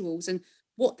individuals and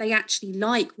what they actually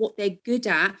like, what they're good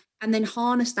at, and then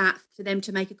harness that for them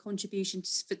to make a contribution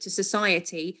to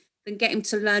society, then get them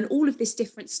to learn all of this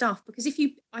different stuff. Because if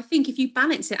you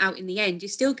balance it out in the end, you're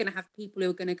still going to have people who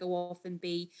are going to go off and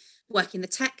work in the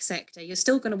tech sector. You're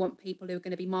still going to want people who are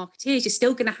going to be marketeers. You're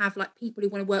still going to have like people who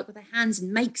want to work with their hands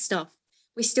and make stuff.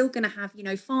 We're still going to have,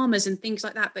 farmers and things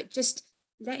like that, but just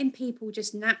letting people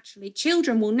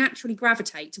children will naturally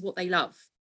gravitate to what they love,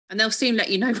 and they'll soon let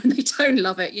you know when they don't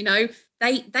love it.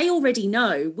 They already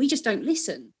know. We just don't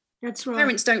listen. That's right.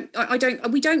 Parents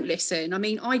we don't listen. I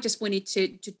mean, I just wanted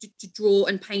to draw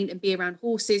and paint and be around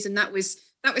horses. And that was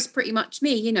pretty much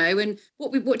me, and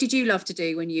what did you love to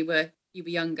do when you were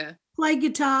younger? Play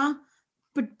guitar,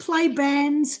 but play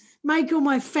bands, make all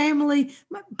my family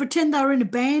pretend they were in a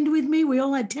band with me. We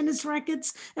all had tennis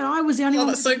rackets, and I was the only one.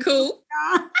 That's so cool.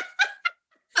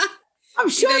 I'm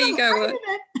sure there you go.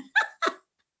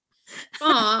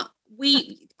 But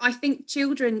I think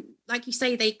children, like you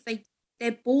say,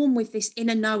 they're born with this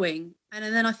inner knowing, and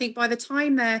then I think by the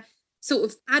time they're sort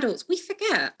of adults, we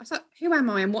forget. I thought, who am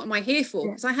I and what am I here for?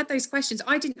 Because I had those questions.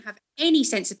 I didn't have any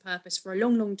sense of purpose for a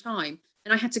long, long time.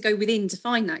 And I had to go within to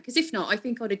find that, because if not, I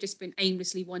think I'd have just been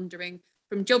aimlessly wandering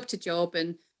from job to job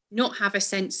and not have a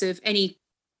sense of any,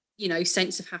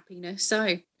 sense of happiness.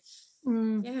 So,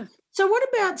 yeah. So what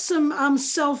about some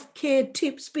self-care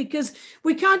tips? Because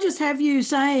we can't just have you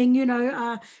saying,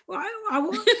 I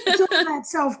talk about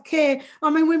self-care.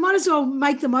 I mean, we might as well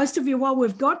make the most of you while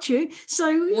we've got you. So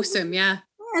awesome, yeah.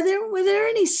 Were there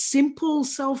any simple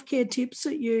self-care tips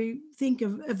that you think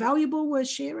are valuable, worth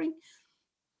sharing?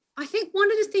 I think one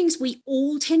of the things we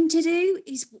all tend to do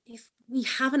is if we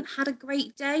haven't had a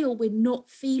great day or we're not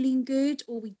feeling good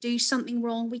or we do something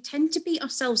wrong, we tend to beat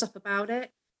ourselves up about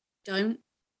it. Don't.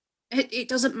 It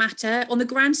doesn't matter. On the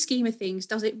grand scheme of things,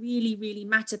 does it really, really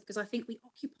matter? Because I think we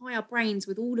occupy our brains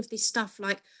with all of this stuff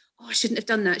like, oh, I shouldn't have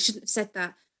done that. I shouldn't have said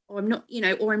that. Or I'm not,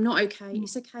 or I'm not okay.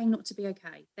 It's okay not to be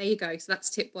okay. There you go. So that's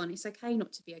tip 1. It's okay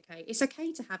not to be okay. It's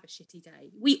okay to have a shitty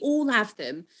day. We all have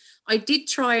them. I did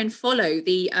try and follow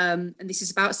the, and this is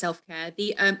about self-care,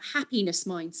 the happiness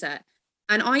mindset.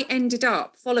 And I ended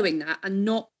up following that and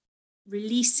not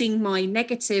releasing my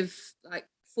negative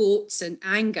thoughts and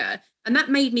anger. And that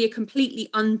made me a completely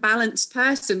unbalanced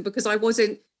person, because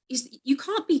you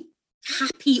can't be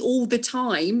happy all the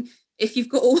time if you've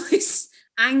got all this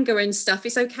anger and stuff.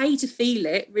 It's okay to feel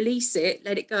it, release it,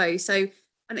 let it go. So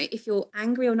if you're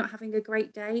angry or not having a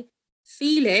great day,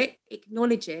 feel it,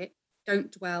 acknowledge it,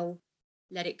 don't dwell,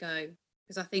 let it go.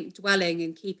 because I think dwelling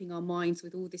and keeping our minds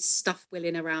with all this stuff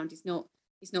willing around is not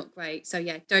great. So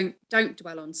yeah, don't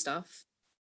dwell on stuff.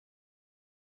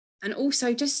 And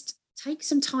also just take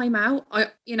some time out.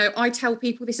 I tell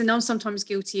people this, and I'm sometimes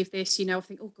guilty of this, I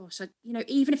think, oh gosh,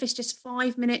 even if it's just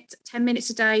 5 minutes, 10 minutes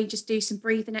a day, just do some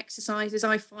breathing exercises.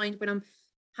 I find when I'm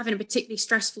having a particularly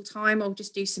stressful time, I'll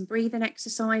just do some breathing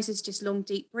exercises, just long,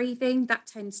 deep breathing. That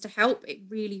tends to help. It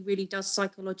really, really does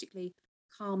psychologically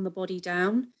calm the body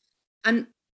down. And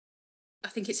I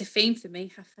think it's a theme for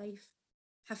me. Have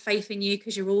faith in you,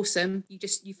 because you're awesome.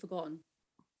 You've forgotten.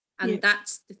 And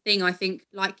that's the thing, I think,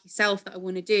 like yourself, that I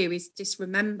want to do is just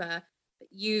remember that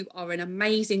you are an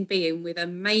amazing being with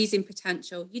amazing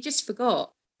potential. You just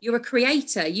forgot. You're a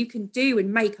creator. You can do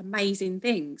and make amazing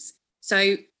things.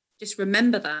 So just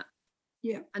remember that.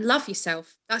 Yeah. And love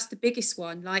yourself. That's the biggest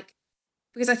one.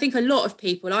 Because I think a lot of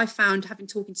people, I found, having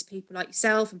talking to people like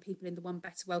yourself and people in the One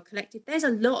Better World Collective, there's a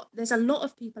lot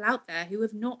of people out there who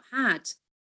have not had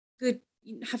good,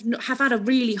 have had a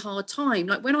really hard time.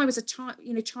 Like when I was a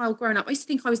child growing up, I used to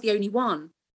think I was the only one.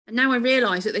 And now I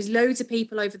realise that there's loads of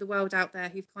people over the world out there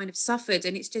who've kind of suffered.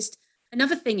 And it's just,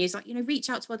 another thing is reach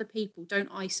out to other people. Don't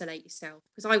isolate yourself.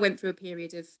 Because I went through a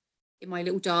period of, in my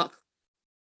little dark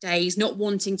days, not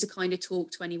wanting to kind of talk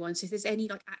to anyone. So if there's any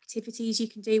activities you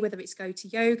can do, whether it's go to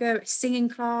yoga, a singing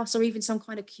class, or even some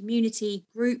kind of community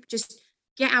group, just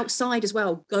get outside as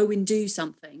well. Go and do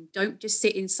something. Don't just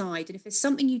sit inside. And if there's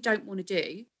something you don't want to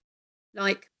do,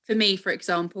 like for me, for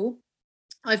example,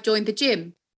 I've joined the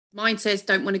gym. Mine says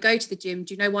don't want to go to the gym.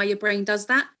 Do you know why your brain does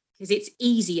that? Because it's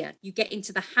easier. You get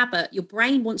into the habit. Your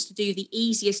brain wants to do the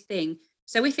easiest thing.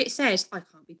 So if it says, I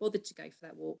can't be bothered to go for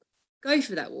that walk, go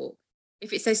for that walk.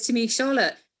 If it says to me,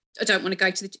 Charlotte, I don't want to go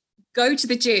to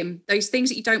the gym, those things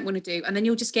that you don't want to do. And then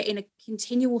you'll just get in a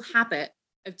continual habit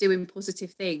of doing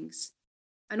positive things.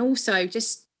 And also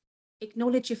just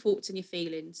acknowledge your thoughts and your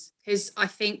feelings, because I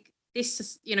think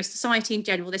this, society in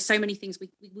general, there's so many things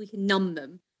we can numb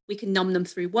them. We can numb them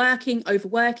through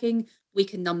overworking. We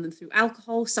can numb them through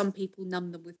alcohol. Some people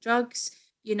numb them with drugs.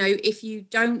 If you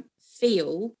don't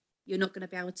feel, you're not going to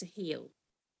be able to heal.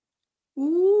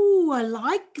 Ooh, I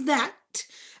like that.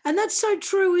 And that's so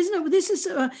true, isn't it? This is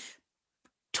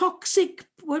toxic,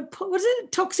 what is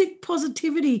it? Toxic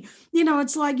positivity.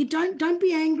 It's like, you don't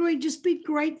be angry, just be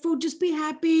grateful, just be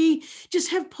happy,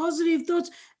 just have positive thoughts.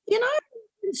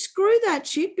 Screw that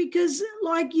shit, because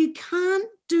you can't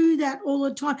do that all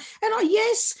the time. And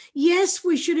yes,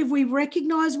 we should, if we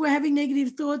recognize we're having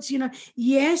negative thoughts,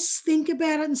 yes, think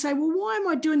about it and say, well, why am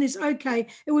I doing this? Okay,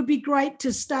 it would be great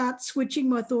to start switching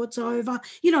my thoughts over,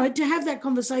 to have that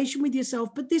conversation with yourself.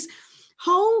 But this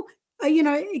whole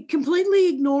completely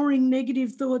ignoring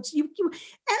negative thoughts, as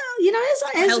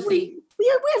we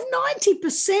have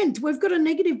 90%, we've got a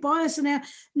negative bias, and our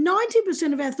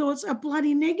 90% of our thoughts are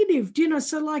bloody negative.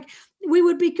 So we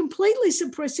would be completely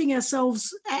suppressing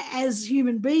ourselves as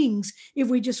human beings if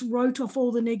we just wrote off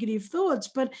all the negative thoughts.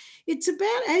 But it's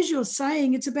about, as you're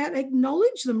saying, it's about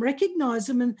acknowledge them, recognize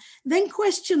them, and then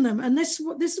question them. And this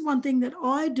is one thing that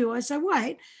I do. I say,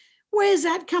 wait, where's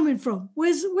that coming from?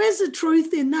 Where's the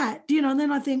truth in that? And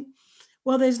then I think,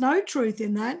 well, there's no truth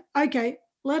in that. Okay,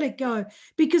 let it go.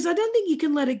 Because I don't think you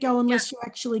can let it go unless you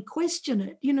actually question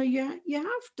it. You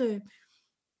have to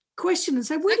question and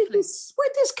say, where'd this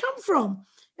come from?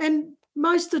 And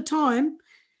most of the time,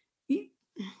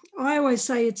 I always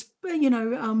say it's,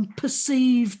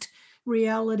 perceived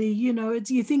reality.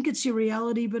 You think it's your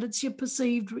reality, but it's your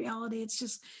perceived reality. It's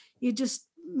just, you're just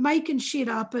making shit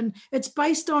up, and it's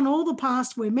based on all the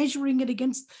past. We're measuring it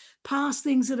against past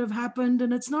things that have happened,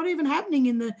 and it's not even happening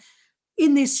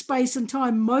in this space and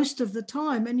time most of the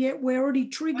time, and yet we're already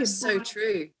triggered. That's so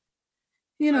true.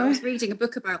 I was reading a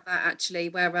book about that, actually,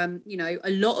 where a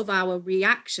lot of our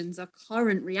reactions, our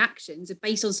current reactions, are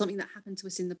based on something that happened to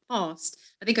us in the past.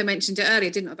 I think I mentioned it earlier,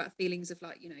 didn't I, about feelings of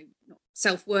not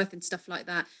self-worth and stuff like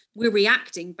that. We're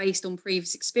reacting based on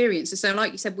previous experiences. So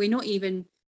like you said, we're not even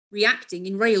reacting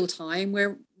in real time,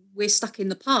 where we're stuck in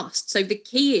the past. So the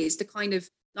key is to kind of,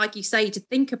 like you say, to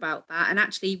think about that and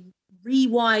actually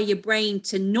rewire your brain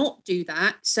to not do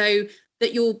that, so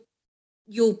that you're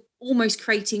almost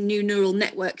creating new neural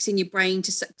networks in your brain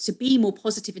to be more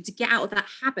positive and to get out of that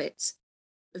habit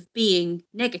of being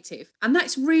negative. And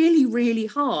that's really, really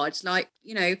hard. And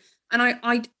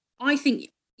I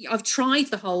think I've tried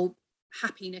the whole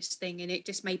happiness thing, and it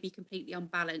just made me completely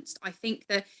unbalanced. I think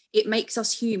that it makes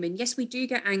us human. Yes, we do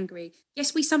get angry.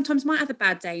 Yes, we sometimes might have a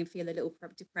bad day and feel a little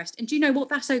depressed. And do you know what?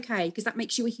 That's okay, because that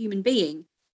makes you a human being.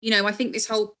 I think this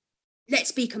whole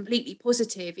let's be completely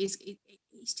positive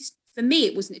it's just, for me,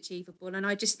 it wasn't achievable. And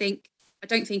I just think I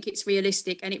don't think it's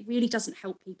realistic, and it really doesn't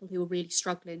help people who are really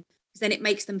struggling, because then it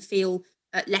makes them feel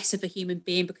less of a human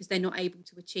being because they're not able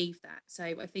to achieve that. So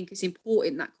I think it's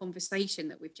important, that conversation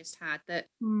that we've just had, that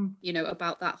you know,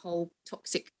 about that whole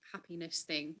toxic happiness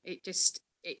thing. It just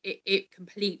it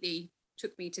completely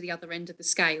took me to the other end of the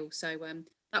scale. So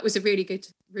that was a really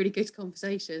good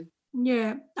conversation.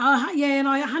 Yeah, yeah, and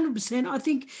I 100%. I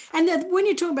think, and that when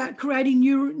you talk about creating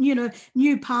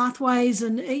new pathways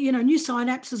and new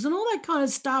synapses and all that kind of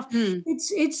stuff,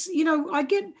 it's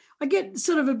I get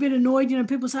sort of a bit annoyed.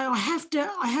 People say I have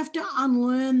to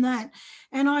unlearn that,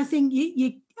 and I think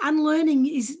you unlearning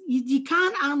is you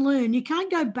can't unlearn. You can't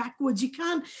go backwards. You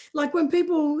can't, like when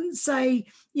people say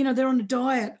they're on a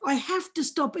diet. I have to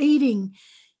stop eating.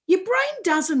 Your brain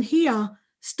doesn't hear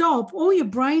stop. All your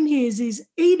brain hears is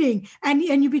eating, and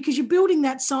you, because you're building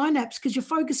that synapse because you're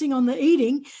focusing on the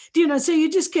eating, so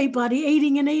you just keep bloody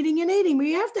eating and eating and eating. But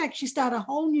you have to actually start a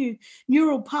whole new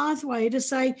neural pathway to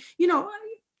say,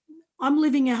 I'm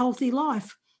living a healthy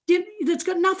life. That's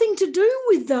got nothing to do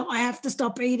with the I have to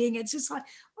stop eating. It's just like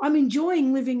I'm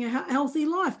enjoying living a healthy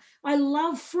life. I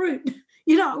love fruit.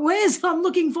 I'm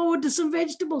looking forward to some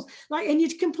vegetables. And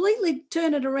you completely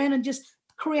turn it around and just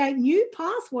create new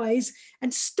pathways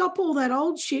and stop all that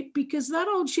old shit, because that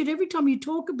old shit, every time you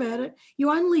talk about it,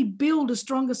 you only build a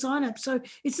stronger synapse. So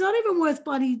it's not even worth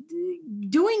bloody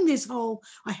doing this whole,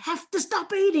 I have to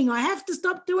stop eating, I have to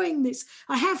stop doing this,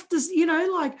 I have to,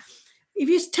 if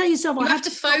you tell yourself, you have to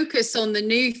focus on the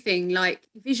new thing. Like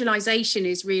visualization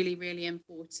is really, really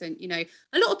important. A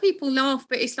lot of people laugh,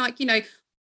 but it's like,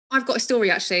 I've got a story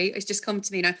actually, it's just come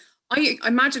to me now. I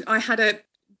imagine I had a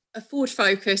Ford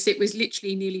Focus. It was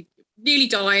literally nearly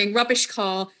dying, rubbish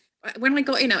car. When I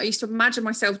got in it, I used to imagine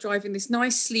myself driving this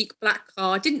nice, sleek black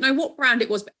car. I didn't know what brand it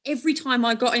was, but every time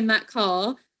I got in that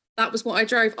car, that was what I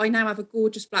drove. I now have a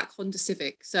gorgeous black Honda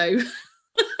Civic. So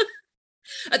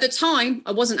at the time,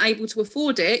 I wasn't able to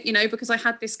afford it, because I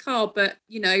had this car. But,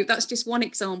 that's just one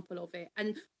example of it.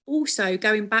 And also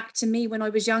going back to me when I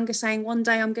was younger, saying one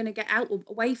day I'm going to get out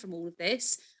away from all of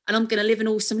this and I'm going to live an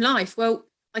awesome life. Well,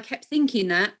 I kept thinking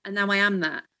that, and now I am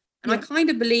that. And I kind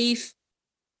of believe,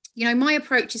 my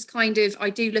approach is kind of, I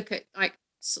do look at like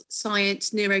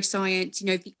science, neuroscience,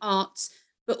 the arts,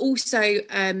 but also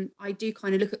I do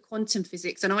kind of look at quantum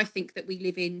physics. And I think that we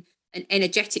live in an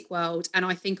energetic world. And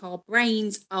I think our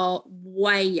brains are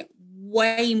way,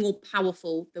 way more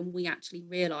powerful than we actually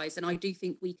realize. And I do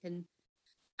think we can,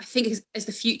 I think as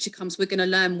the future comes, we're going to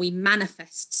learn we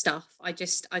manifest stuff. I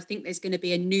think there's going to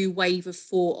be a new wave of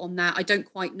thought on that. I don't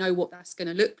quite know what that's going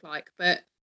to look like, but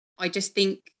I just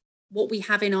think what we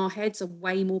have in our heads are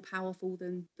way more powerful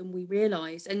than we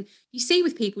realize. And you see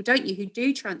with people, don't you, who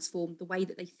do transform the way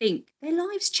that they think, their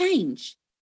lives change.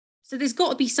 So there's got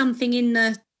to be something in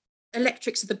the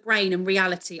electrics of the brain and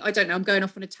reality. I don't know, I'm going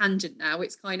off on a tangent now.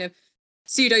 It's kind of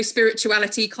pseudo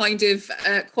spirituality, kind of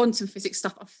quantum physics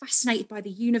stuff. I'm fascinated by the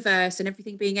universe and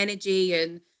everything being energy,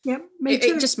 and me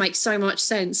too. It just makes so much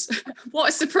sense. What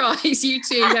a surprise, you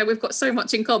two. Yeah, we've got so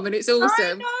much in common. It's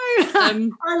awesome. I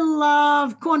know. I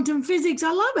love quantum physics.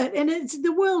 I love it. And it's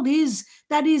the world is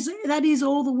that is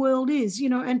all the world is,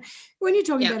 and when you're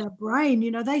talking about our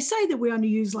brain, they say that we only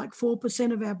use like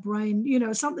 4% of our brain,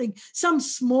 some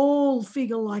small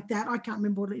figure like that. I can't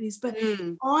remember what it is, but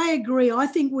I agree. I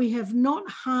think we have not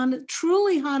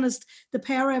truly harnessed the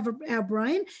power of our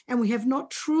brain, and we have not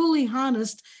truly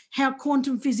harnessed how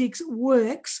quantum physics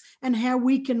works and how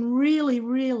we can really,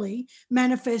 really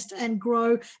manifest and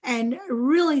grow and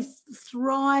really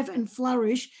thrive and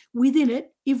flourish within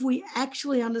it if we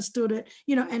actually understood it,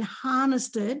 and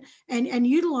harnessed it and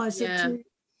utilized it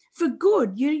for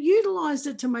good. You utilized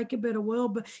it to make a better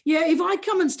world. But if I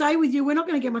come and stay with you, we're not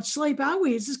going to get much sleep, are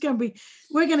we? It's just going to be,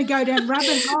 we're going to go down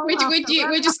rabbit hole.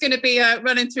 We're just going to be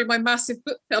running through my massive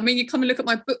book. I mean, you come and look at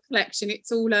my book collection.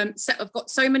 It's all I've got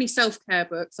so many self-care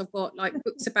books. I've got like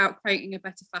books about creating a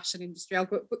better fashion industry. I've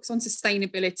got books on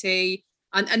sustainability.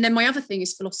 And then my other thing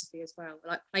is philosophy as well,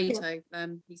 like Plato.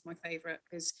 He's my favorite,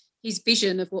 because his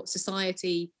vision of what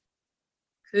society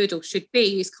could or should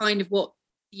be is kind of what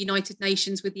the United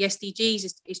Nations with the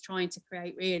SDGs is trying to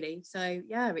create, really. So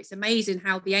it's amazing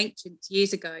how the ancients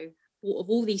years ago thought of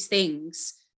all these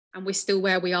things, and we're still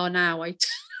where we are now.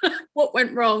 What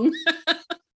went wrong?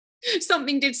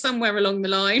 Something did somewhere along the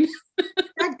line.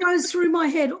 That goes through my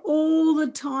head all the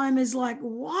time, is like,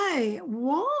 why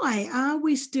are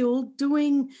we still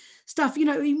doing stuff?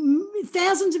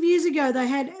 Thousands of years ago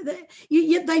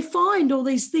yet they find all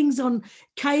these things on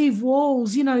cave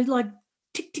walls, like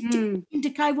tick, tick, tick into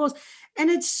cave walls. And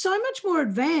it's so much more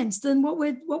advanced than what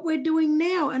we're doing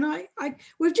now. And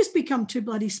we've just become too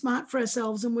bloody smart for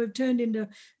ourselves, and we've turned into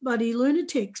bloody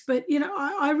lunatics. But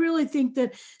I really think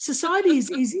that society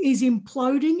is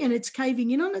imploding and it's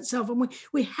caving in on itself, and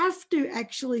we have to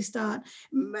actually start.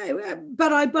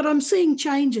 But I'm seeing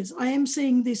changes. I am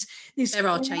seeing this. There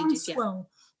are changes, yeah.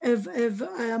 Of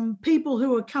people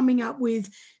who are coming up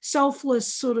with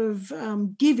selfless sort of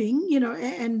giving,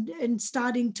 and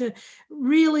starting to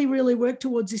really, really work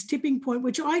towards this tipping point,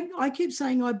 which I keep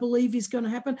saying I believe is going to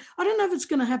happen. I don't know if it's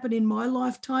going to happen in my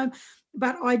lifetime,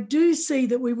 but I do see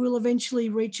that we will eventually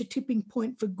reach a tipping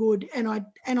point for good, and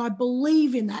I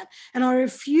believe in that, and I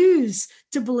refuse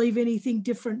to believe anything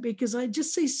different, because I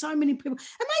just see so many people, and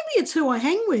maybe it's who I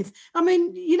hang with. I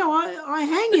mean, I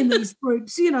hang in these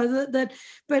groups,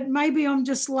 but maybe I'm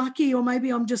just lucky, or maybe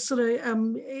I'm just sort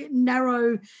of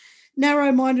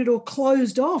narrow-minded or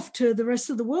closed off to the rest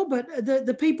of the world. But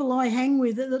the people I hang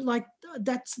with,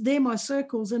 they're my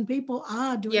circles, and people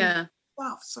are doing. Yeah.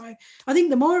 Stuff. So I think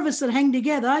the more of us that hang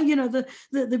together,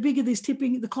 the bigger this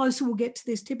tipping, the closer we'll get to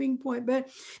this tipping point. But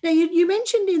now you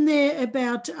mentioned in there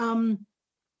about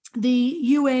the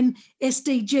UN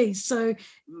SDGs. So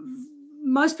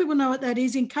most people know what that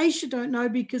is. In case you don't know,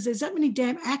 because there's that many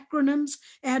damn acronyms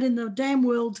out in the damn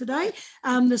world today,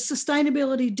 the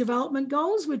Sustainability Development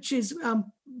Goals, which is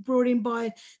brought in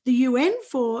by the UN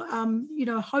for,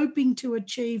 hoping to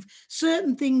achieve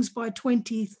certain things by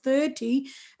 2030.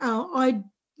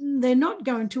 They're not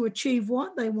going to achieve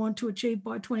what they want to achieve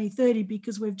by 2030,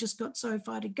 because we've just got so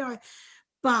far to go.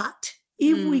 But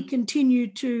if we continue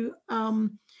to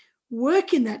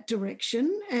work in that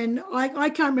direction, and I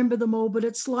can't remember them all, but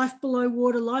it's life below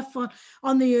water, life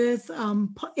on the earth,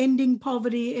 ending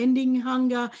poverty, ending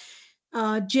hunger,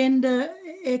 gender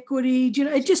equity,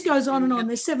 it just goes on and on.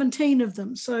 There's 17 of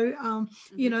them. So,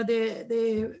 they're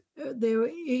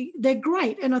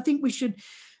great. And I think we should,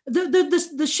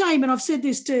 the shame, and I've said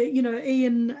this to,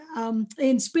 Ian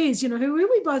Spears, who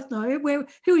we both know,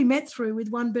 who we met through with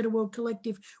One Better World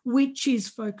Collective, which is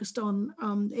focused on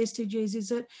SDGs, is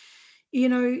that,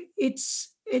 it's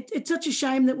such a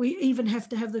shame that we even have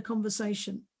to have the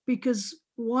conversation, because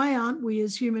why aren't we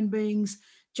as human beings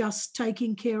just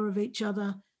taking care of each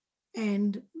other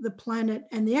and the planet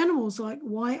and the animals? Like,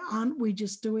 why aren't we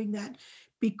just doing that?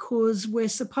 Because we're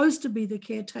supposed to be the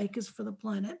caretakers for the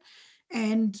planet,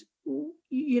 and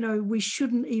we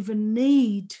shouldn't even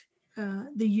need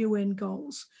the UN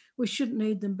goals. We shouldn't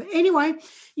need them. But anyway,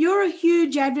 you're a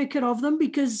huge advocate of them,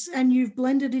 and you've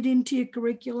blended it into your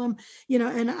curriculum,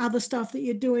 and other stuff that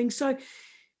you're doing. So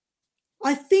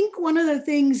I think one of the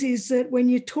things is that when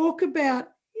you talk about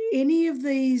any of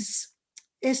these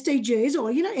SDGs,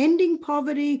 or, ending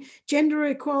poverty, gender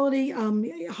equality,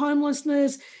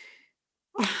 homelessness,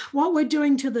 what we're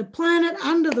doing to the planet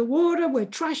under the water, we're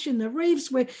trashing the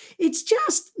reefs, it's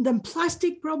just the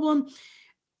plastic problem.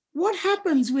 What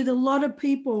happens with a lot of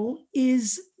people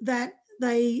is that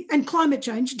and climate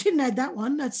change, didn't add that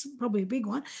one, that's probably a big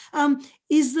one,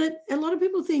 is that a lot of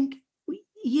people think,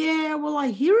 yeah, well, I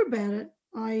hear about it,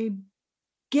 I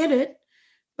get it,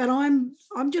 but I'm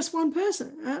just one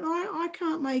person, and I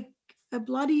can't make a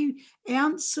bloody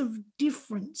ounce of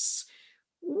difference.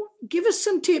 Give us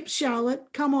some tips,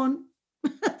 Charlotte. Come on.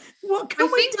 What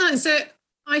can we do?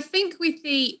 I think with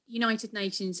the United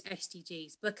Nations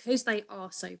SDGs, because they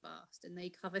are so vast and they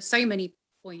cover so many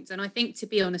points, and I think, to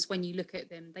be honest, when you look at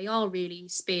them, they are really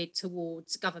speared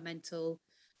towards governments,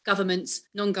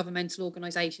 non-governmental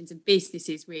organisations and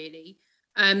businesses, really.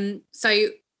 So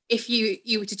if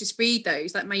you were to just read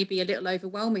those, that may be a little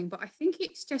overwhelming, but I think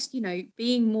it's just,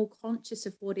 being more conscious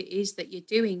of what it is that you're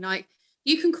doing. Like,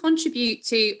 you can contribute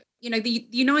to, the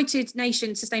United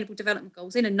Nations Sustainable Development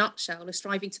Goals, in a nutshell, are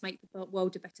striving to make the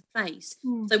world a better place.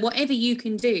 So whatever you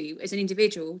can do as an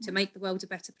individual to make the world a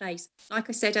better place, like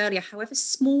I said earlier, however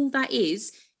small that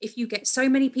is, if you get so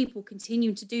many people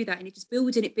continuing to do that, and it just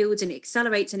builds and it builds and it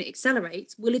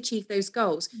accelerates, we'll achieve those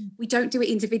goals. We don't do it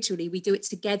individually, we do it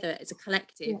together as a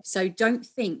collective. So don't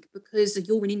think because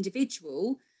you're an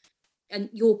individual and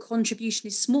your contribution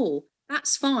is small,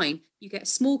 that's fine. You get a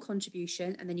small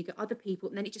contribution, and then you get other people,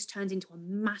 and then it just turns into a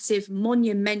massive,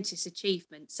 monumentous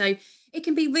achievement. So it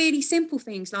can be really simple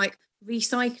things like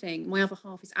recycling. My other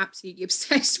half is absolutely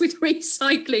obsessed with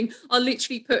recycling. I'll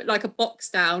literally put like a box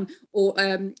down, or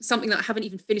something that I haven't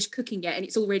even finished cooking yet, and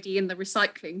it's already in the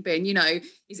recycling bin.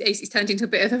 He's turned into a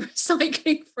bit of a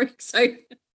recycling freak. So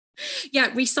yeah,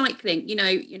 recycling.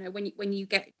 When you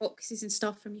get boxes and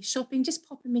stuff from your shopping, just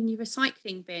pop them in your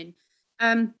recycling bin.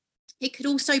 It could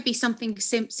also be something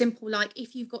simple, like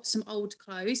if you've got some old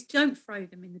clothes, don't throw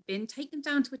them in the bin, take them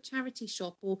down to a charity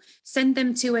shop or send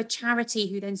them to a charity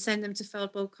who then send them to third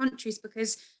world countries,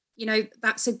 because,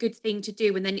 that's a good thing to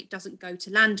do. And then it doesn't go to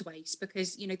land waste,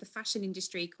 because, the fashion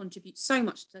industry contributes so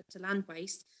much to land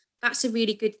waste. That's a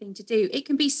really good thing to do. It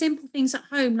can be simple things at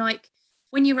home, like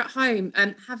when you're at home,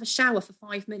 have a shower for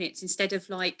 5 minutes instead of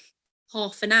like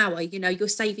half an hour, you're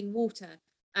saving water.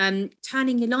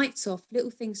 Turning your lights off, little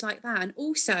things like that. And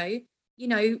also,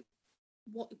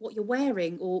 what you're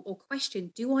wearing, or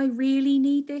question, do I really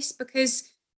need this?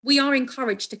 Because we are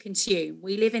encouraged to consume.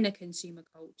 We live in a consumer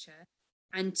culture.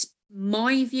 And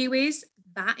my view is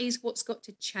that is what's got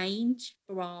to change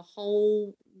for our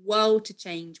whole world to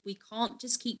change. We can't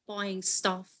just keep buying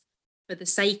stuff for the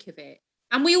sake of it.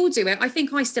 And we all do it. I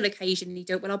think I still occasionally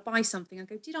do it. When I buy something, I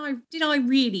go, did I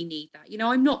really need that?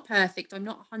 I'm not perfect. I'm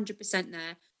not 100%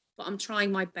 there, but I'm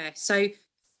trying my best. So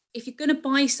if you're going to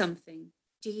buy something,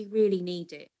 do you really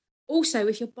need it? Also,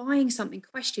 if you're buying something,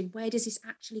 question, where does this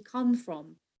actually come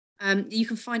from? You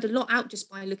can find a lot out just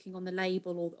by looking on the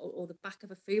label or the back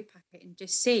of a food packet and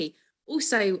just see.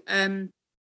 Also,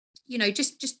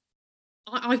 just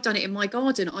I've done it in my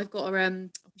garden. I've got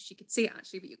I wish you could see it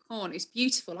actually, but you can't. It's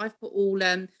beautiful. I've put all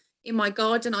in my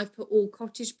garden, I've put all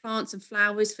cottage plants and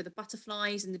flowers for the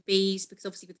butterflies and the bees, because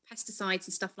obviously with pesticides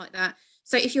and stuff like that.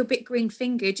 So if you're a bit green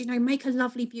fingered, make a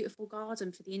lovely, beautiful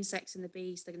garden for the insects and the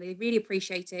bees. They really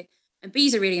appreciate it. And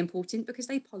bees are really important because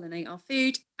they pollinate our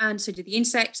food, and so do the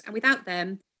insects. And without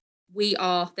them,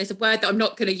 there's a word that I'm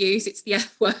not going to use. It's the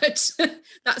F word.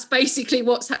 That's basically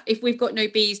if we've got no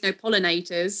bees, no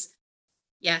pollinators,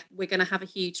 yeah, we're going to have a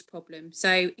huge problem.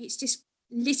 So it's just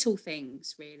little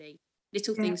things, really.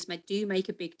 Little things do make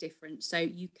a big difference. So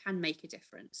you can make a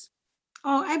difference.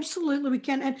 Oh, absolutely, we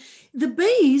can. And the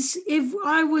bees, if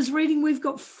I was reading, we've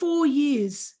got 4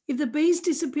 years. If the bees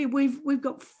disappear, we've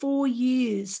got 4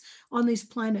 years on this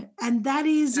planet, and that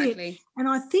is exactly it. And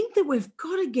I think that we've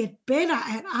got to get better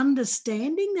at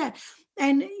understanding that,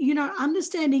 and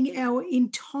understanding our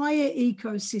entire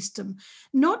ecosystem,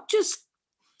 not just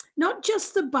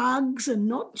the bugs, and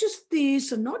not just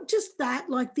this and not just that.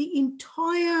 Like, the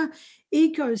entire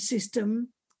ecosystem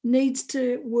needs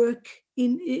to work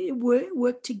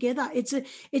together. It's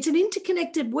an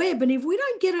interconnected web, and if we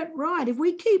don't get it right, if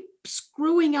we keep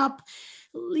screwing up,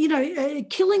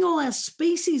 killing all our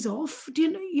species off,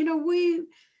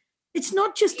 it's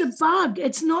not just a bug.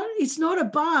 It's not a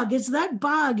bug. It's that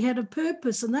bug had a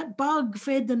purpose, and that bug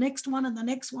fed the next one and the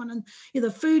next one, and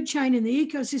the food chain in the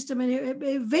ecosystem, and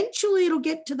eventually it'll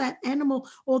get to that animal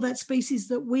or that species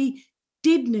that we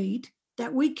did need,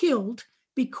 that we killed,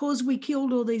 because we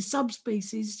killed all these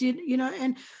subspecies,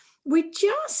 and we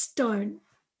just don't.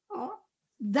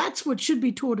 That's what should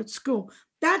be taught at school.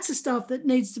 That's the stuff that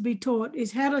needs to be taught,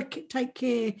 is how to take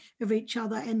care of each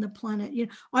other and the planet.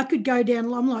 I could go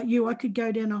down, I'm like you, I could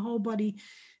go down a whole bloody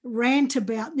rant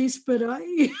about this, but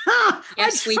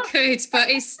yes, we could, but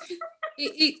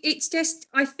it's just,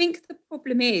 I think the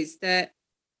problem is that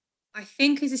I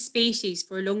think as a species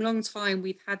for a long, long time,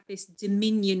 we've had this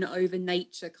dominion over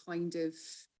nature kind of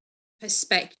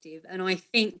perspective. And I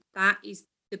think that is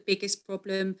the biggest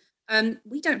problem.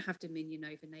 We don't have dominion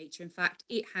over nature. In fact,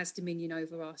 it has dominion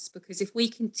over us, because if we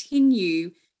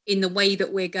continue in the way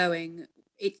that we're going,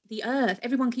 the earth,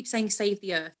 everyone keeps saying save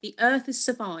the earth. The earth has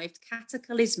survived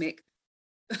cataclysmic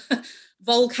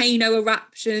volcano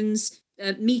eruptions,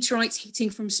 meteorites hitting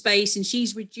from space, and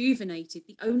she's rejuvenated.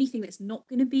 The only thing that's not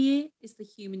going to be here is the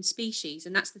human species.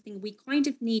 And that's the thing we kind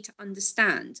of need to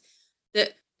understand,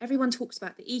 that everyone talks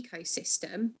about the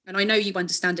ecosystem, and I know you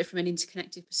understand it from an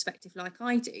interconnected perspective like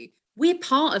I do. We're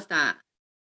part of that.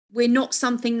 We're not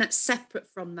something that's separate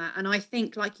from that. And I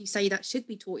think, like you say, that should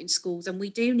be taught in schools. And we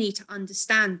do need to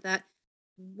understand that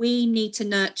we need to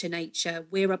nurture nature.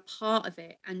 We're a part of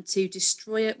it. And to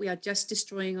destroy it, we are just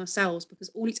destroying ourselves, because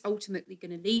all it's ultimately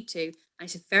going to lead to, and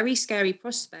it's a very scary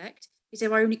prospect, is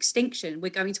our own extinction. We're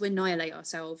going to annihilate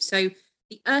ourselves. So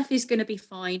the earth is going to be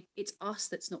fine. It's us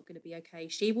that's not going to be okay.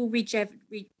 She will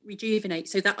rejuvenate.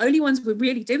 So the only ones we're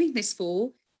really doing this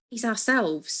for is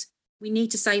ourselves. We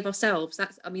need to save ourselves.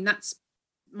 That's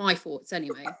my thoughts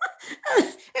anyway. And when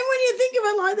you think of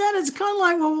it like that, it's kind of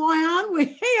like, well, why aren't we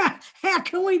here? How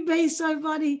can we be so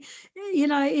bloody,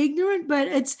 ignorant? But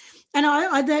it's, and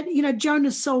I that,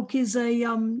 Jonas Salk is a,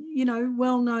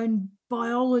 well-known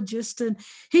biologist, and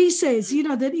he says,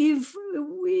 that if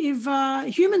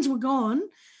humans were gone,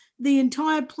 the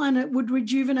entire planet would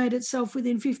rejuvenate itself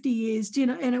within 50 years,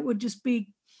 and it would just be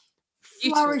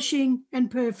flourishing and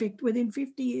perfect within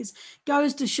 50 years.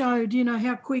 Goes to show,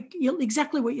 how quick,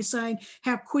 exactly what you're saying,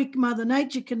 how quick Mother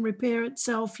Nature can repair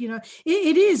itself.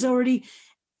 It is already,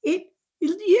 you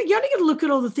only got to look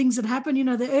at all the things that happen,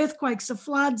 the earthquakes, the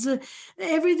floods,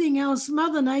 everything else.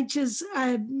 Mother Nature's,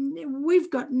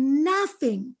 we've got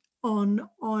nothing on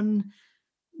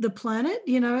the planet,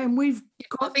 and we've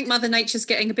I think Mother Nature's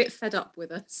getting a bit fed up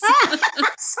with us. So I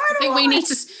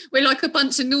think we're like a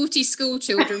bunch of naughty school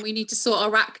children. We need to sort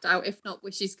our act out. If not,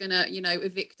 she's going to,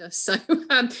 evict us. So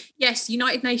yes,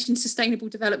 United Nations Sustainable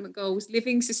Development Goals,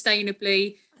 living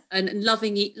sustainably and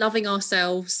loving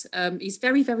ourselves is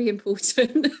very, very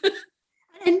important.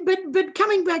 But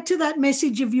coming back to that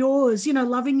message of yours,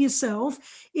 loving yourself,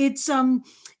 it's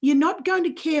you're not going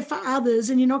to care for others,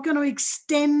 and you're not going to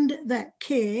extend that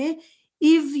care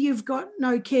if you've got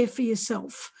no care for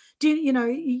yourself.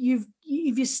 If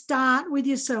you start with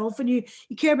yourself and you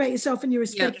care about yourself and you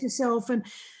respect yourself and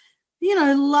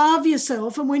love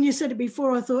yourself. And when you said it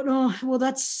before, I thought, oh, well,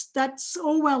 that's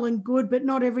all well and good, but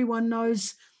not everyone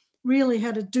knows really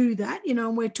how to do that,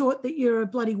 and we're taught that you're a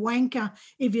bloody wanker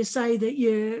if you say that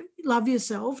you love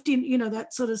yourself, that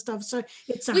sort of stuff. So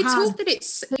we're taught that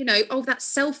it's, that's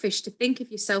selfish to think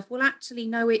of yourself. Well, actually,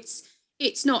 no,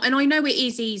 it's not. And I know it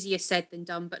is easier said than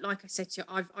done, but like I said to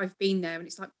you, I've been there, and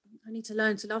it's like, I need to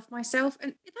learn to love myself.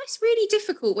 And that's really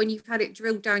difficult when you've had it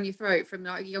drilled down your throat from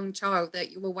like a young child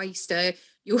that you're a waster,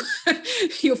 you've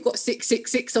got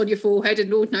 666 on your forehead and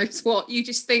Lord knows what. You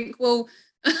just think, well,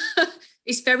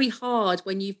 it's very hard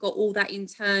when you've got all that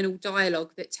internal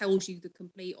dialogue that tells you the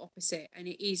complete opposite. And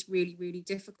it is really, really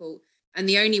difficult. And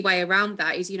the only way around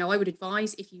that is, I would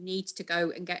advise, if you need to go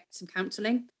and get some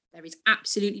counselling, there is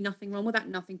absolutely nothing wrong with that,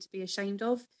 nothing to be ashamed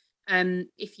of.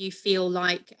 If you feel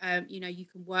like, you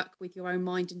can work with your own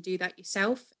mind and do that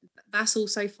yourself, that's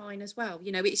also fine as well.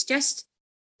 It's just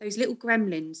those little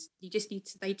gremlins. They just need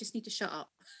to shut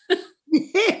up.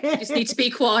 You just need to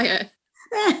be quiet.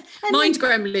 Mind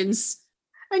gremlins.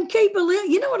 And keep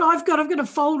you know what I've got? I've got a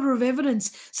folder of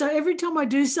evidence. So every time I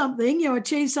do something,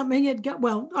 achieve something,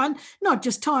 I'm not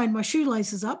just tying my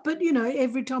shoelaces up, but,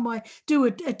 every time I do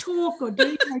a talk or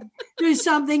do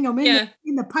something, I'm in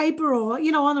the paper or,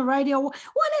 on the radio,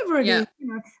 whatever it is,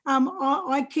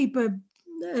 I keep a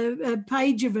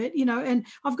page of it, and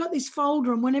I've got this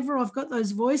folder, and whenever I've got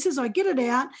those voices, I get it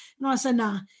out and I say,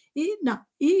 no, you're not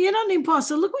an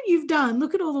imposter. Look what you've done.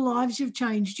 Look at all the lives you've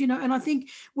changed, and I think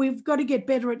we've got to get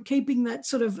better at keeping that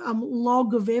sort of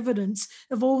log of evidence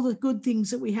of all the good things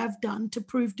that we have done to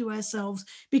prove to ourselves,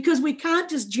 because we can't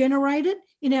just generate it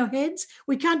in our heads.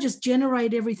 We can't just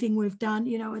generate everything we've done.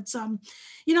 It's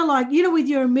with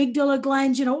your amygdala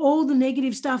glands, all the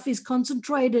negative stuff is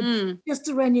concentrated just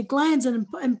around your glands,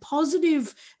 and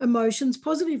positive emotions,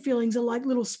 positive feelings are like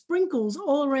little sprinkles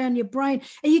all around your brain,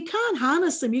 and you can't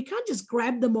harness them. You can't just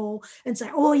grab them all and say,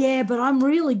 oh yeah, but I'm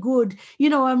really good.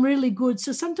 I'm really good.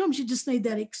 So sometimes you just need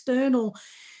that external,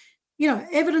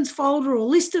 evidence folder or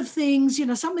list of things,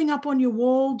 something up on your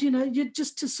wall,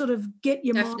 just to sort of get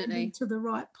your mind into the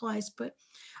right place. But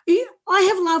I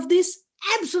have loved this.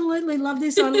 Absolutely love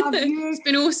this. I love you. It's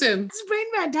been awesome. It's been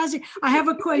fantastic. I have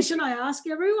a question I ask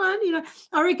everyone.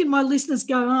 I reckon my listeners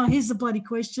go, oh, here's the bloody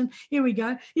question. Here we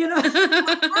go.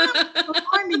 I'm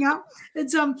winding up.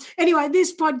 It's anyway,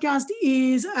 this podcast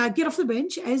is Get Off the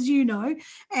Bench, as you know,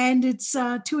 and it's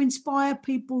to inspire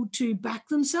people to back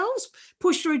themselves,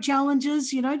 push through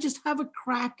challenges, just have a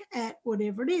crack at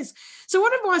whatever it is. So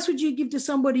what advice would you give to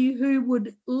somebody who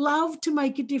would love to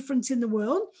make a difference in the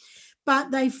world,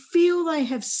 but they feel they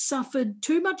have suffered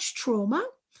too much trauma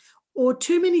or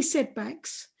too many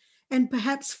setbacks and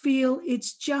perhaps feel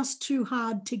it's just too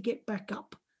hard to get back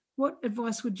up? What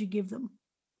advice would you give them?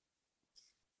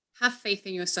 Have faith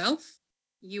in yourself.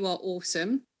 You are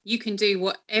awesome. You can do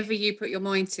whatever you put your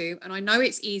mind to. And I know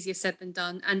it's easier said than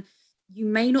done. And you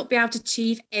may not be able to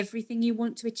achieve everything you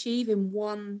want to achieve in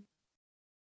one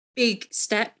big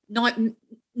step. Not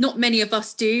many of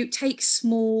us do. Take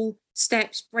small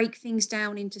steps, break things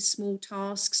down into small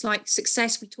tasks. Like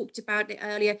success, we talked about it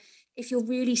earlier. If you're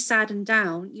really sad and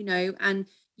down, and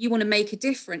you want to make a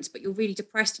difference, but you're really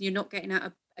depressed and you're not getting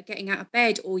out of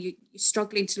bed, or you're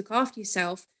struggling to look after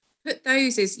yourself, put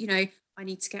those as, I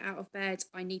need to get out of bed.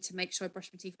 I need to make sure I brush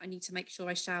my teeth. I need to make sure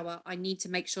I shower. I need to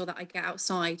make sure that I get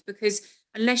outside, because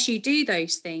unless you do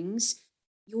those things,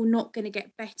 you're not going to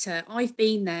get better. I've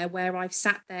been there where I've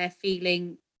sat there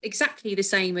feeling exactly the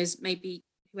same as maybe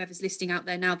whoever's listening out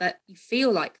there now, that you feel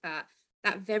like that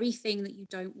very thing that you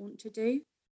don't want to do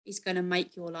is going to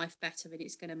make your life better, and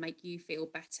it's going to make you feel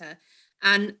better.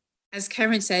 And as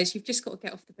Karen says, you've just got to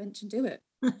get off the bench and do it.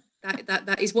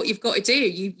 That is what you've got to do.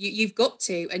 You've got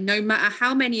to. And no matter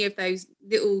how many of those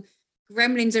little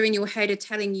gremlins are in your head are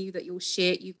telling you that you're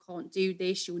shit, you can't do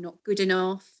this, you're not good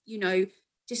enough,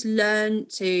 just learn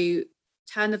to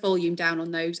turn the volume down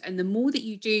on those. And the more that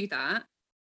you do that,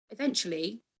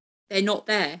 eventually they're not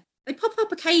there. They pop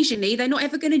up occasionally. They're not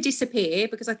ever going to disappear,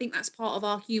 because I think that's part of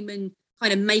our human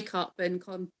kind of makeup and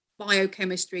kind of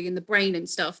biochemistry in the brain and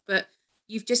stuff. But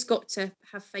you've just got to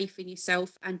have faith in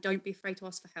yourself, and don't be afraid to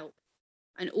ask for help.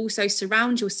 And also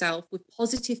surround yourself with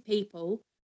positive people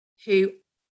who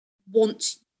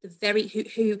want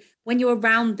who when you're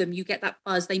around them, you get that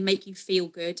buzz, they make you feel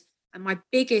good. And my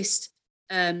biggest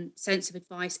sense of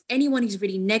advice, anyone who's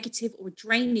really negative or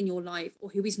drained in your life, or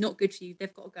who is not good for you,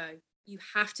 they've got to go. You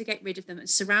have to get rid of them and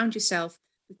surround yourself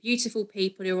with beautiful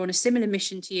people who are on a similar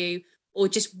mission to you, or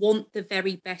just want the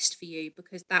very best for you,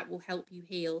 because that will help you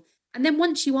heal. And then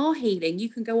once you are healing, you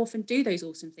can go off and do those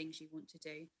awesome things you want to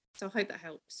do. So I hope that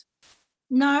helps.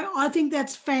 No, I think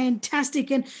that's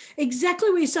fantastic. And exactly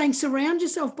what you're saying, surround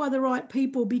yourself by the right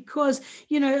people, because,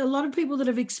 a lot of people that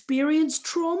have experienced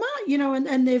trauma,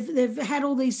 and they've had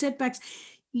all these setbacks,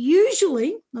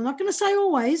 usually, I'm not going to say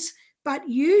always, but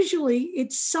usually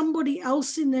it's somebody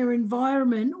else in their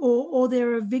environment, or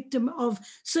they're a victim of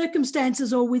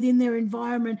circumstances or within their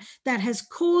environment that has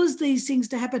caused these things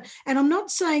to happen. And I'm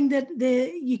not saying that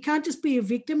you can't just be a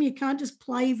victim, you can't just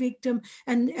play victim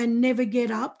and never get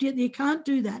up. You can't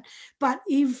do that. But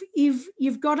if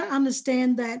you've got to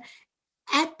understand that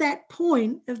at that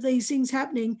point of these things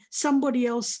happening, somebody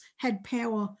else had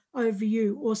power over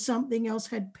you, or something else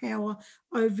had power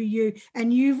over you,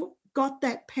 and you've got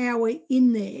that power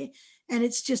in there, and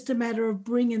it's just a matter of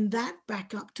bringing that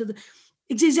back up to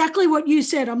it's exactly what you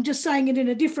said. I'm just saying it in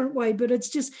a different way, but it's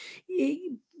just,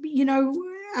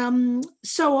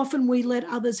 so often we let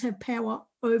others have power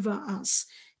over us,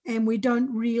 and we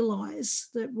don't realize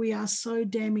that we are so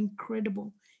damn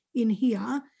incredible in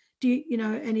here.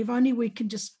 And if only we can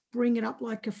just bring it up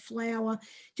like a flower,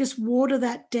 just water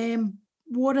that damn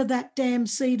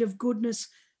seed of goodness,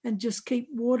 and just keep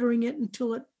watering it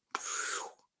until it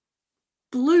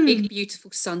bloom. Big beautiful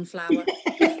sunflower.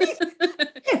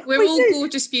 We're all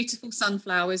gorgeous, beautiful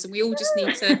sunflowers, and we all just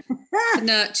need to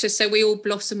nurture so we all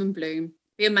blossom and bloom.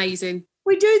 Be amazing.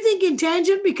 We do think in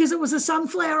tangent, because it was a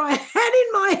sunflower I had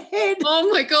in my head. Oh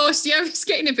my gosh, yeah, it's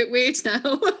getting a bit weird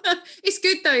now. It's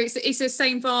good though. It's the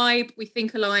same vibe. We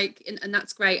think alike, and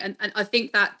that's great. And I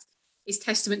think that is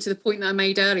testament to the point that I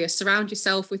made earlier. Surround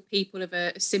yourself with people of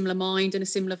a similar mind and a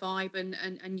similar vibe,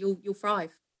 and you'll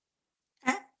thrive.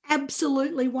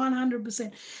 Absolutely,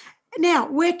 100%. Now,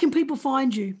 where can people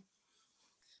find you?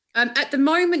 At the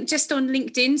moment, just on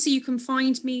LinkedIn. So you can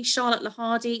find me, Charlotte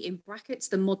Lahardy, in brackets,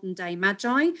 the Modern Day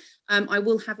Magi. I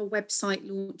will have a website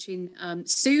launching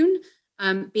soon,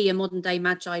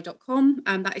 beamoderndayMagi.com.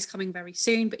 That is coming very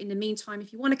soon. But in the meantime,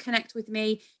 if you want to connect with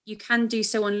me, you can do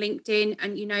so on LinkedIn.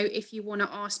 And, if you want to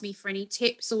ask me for any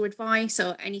tips or advice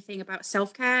or anything about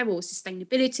self-care or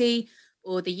sustainability,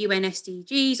 or the UN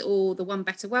SDGs, or the One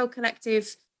Better World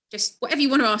Collective, just whatever you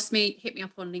want to ask me, hit me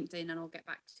up on LinkedIn and I'll get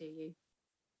back to you.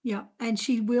 Yeah, and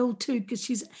she will too, because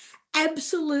she's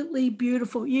absolutely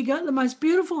beautiful. You got the most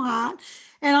beautiful heart,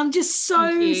 and I'm just so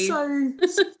and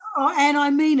I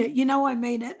mean it. I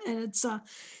mean it, and it's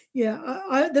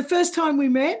the first time we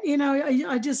met,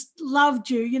 I just loved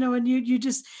you, and you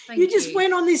just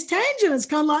went on this tangent. It's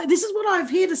kind of like, this is what I've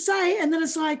here to say, and then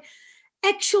it's like,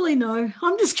 actually, no,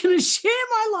 I'm just going to share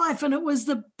my life. And it was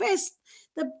the best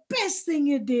thing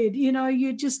you did.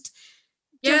 You just.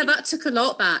 Yeah, that took a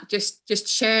lot, that just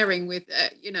sharing with,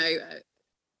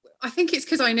 I think it's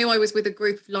because I knew I was with a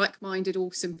group of like-minded,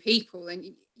 awesome people. And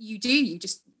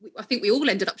I think we all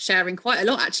ended up sharing quite a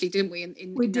lot, actually, didn't we?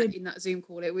 In that Zoom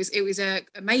call, it was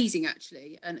amazing,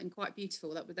 actually, and quite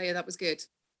beautiful. That was good.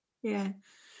 Yeah.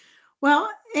 Well,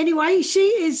 anyway,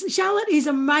 Charlotte is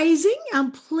amazing.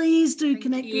 Please do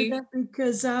connect with her,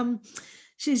 because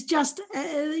she's just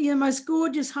most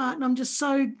gorgeous heart, and I'm just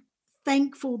so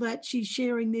thankful that she's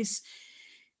sharing this.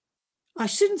 I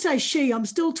shouldn't say I'm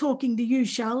still talking to you,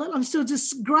 Charlotte. I'm still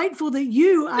just grateful that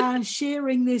you are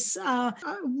sharing this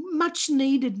much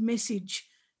needed message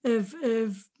of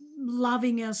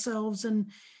loving ourselves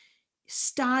and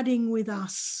starting with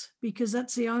us, because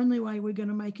that's the only way we're going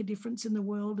to make a difference in the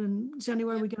world, and it's the only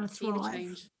way we're going to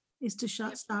thrive is to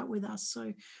start with us.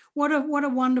 So what a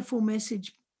wonderful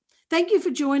message. Thank you for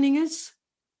joining us.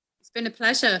 It's been a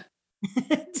pleasure.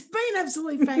 It's been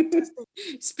absolutely fantastic.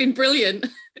 It's been brilliant.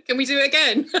 Can we do it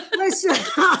again?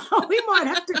 We might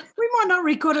not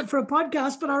record it for a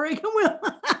podcast, but I reckon we'll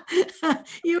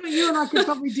You and I could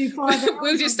probably do 5 hours.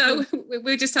 We'll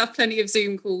just have plenty of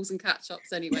Zoom calls and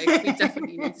catch-ups anyway. We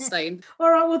definitely need to stay in.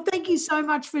 All right. Well, thank you so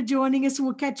much for joining us, and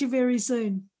we'll catch you very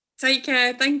soon. Take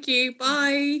care. Thank you.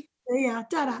 Bye. See ya.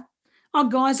 Ta-da. Oh,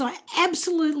 guys, I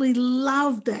absolutely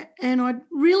loved that. And I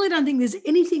really don't think there's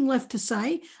anything left to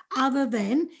say other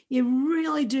than you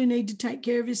really do need to take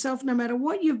care of yourself, no matter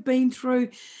what you've been through,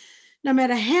 no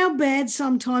matter how bad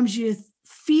sometimes you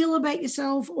feel about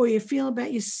yourself or you feel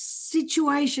about your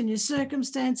situation, your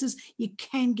circumstances, you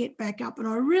can get back up. And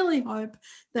I really hope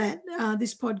that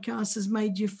this podcast has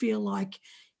made you feel like,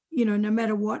 no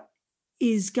matter what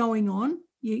is going on,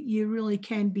 you really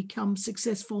can become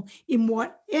successful in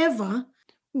whatever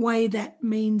way that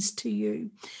means to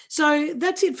you. So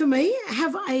that's it for me.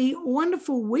 Have a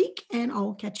wonderful week, and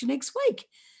I'll catch you next week.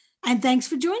 And thanks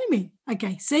for joining me.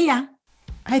 Okay, see ya.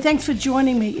 Hey, thanks for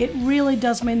joining me. It really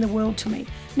does mean the world to me.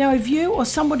 Now, if you or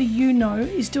somebody you know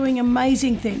is doing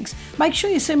amazing things, make sure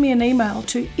you send me an email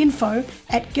to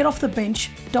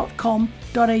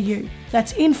info@getoffthebench.com.au.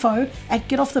 That's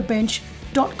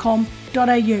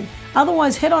info@getoffthebench.com.au.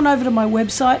 Otherwise, head on over to my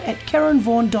website at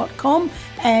karenvaughan.com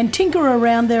and tinker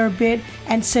around there a bit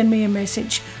and send me a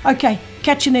message. Okay,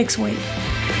 catch you next week.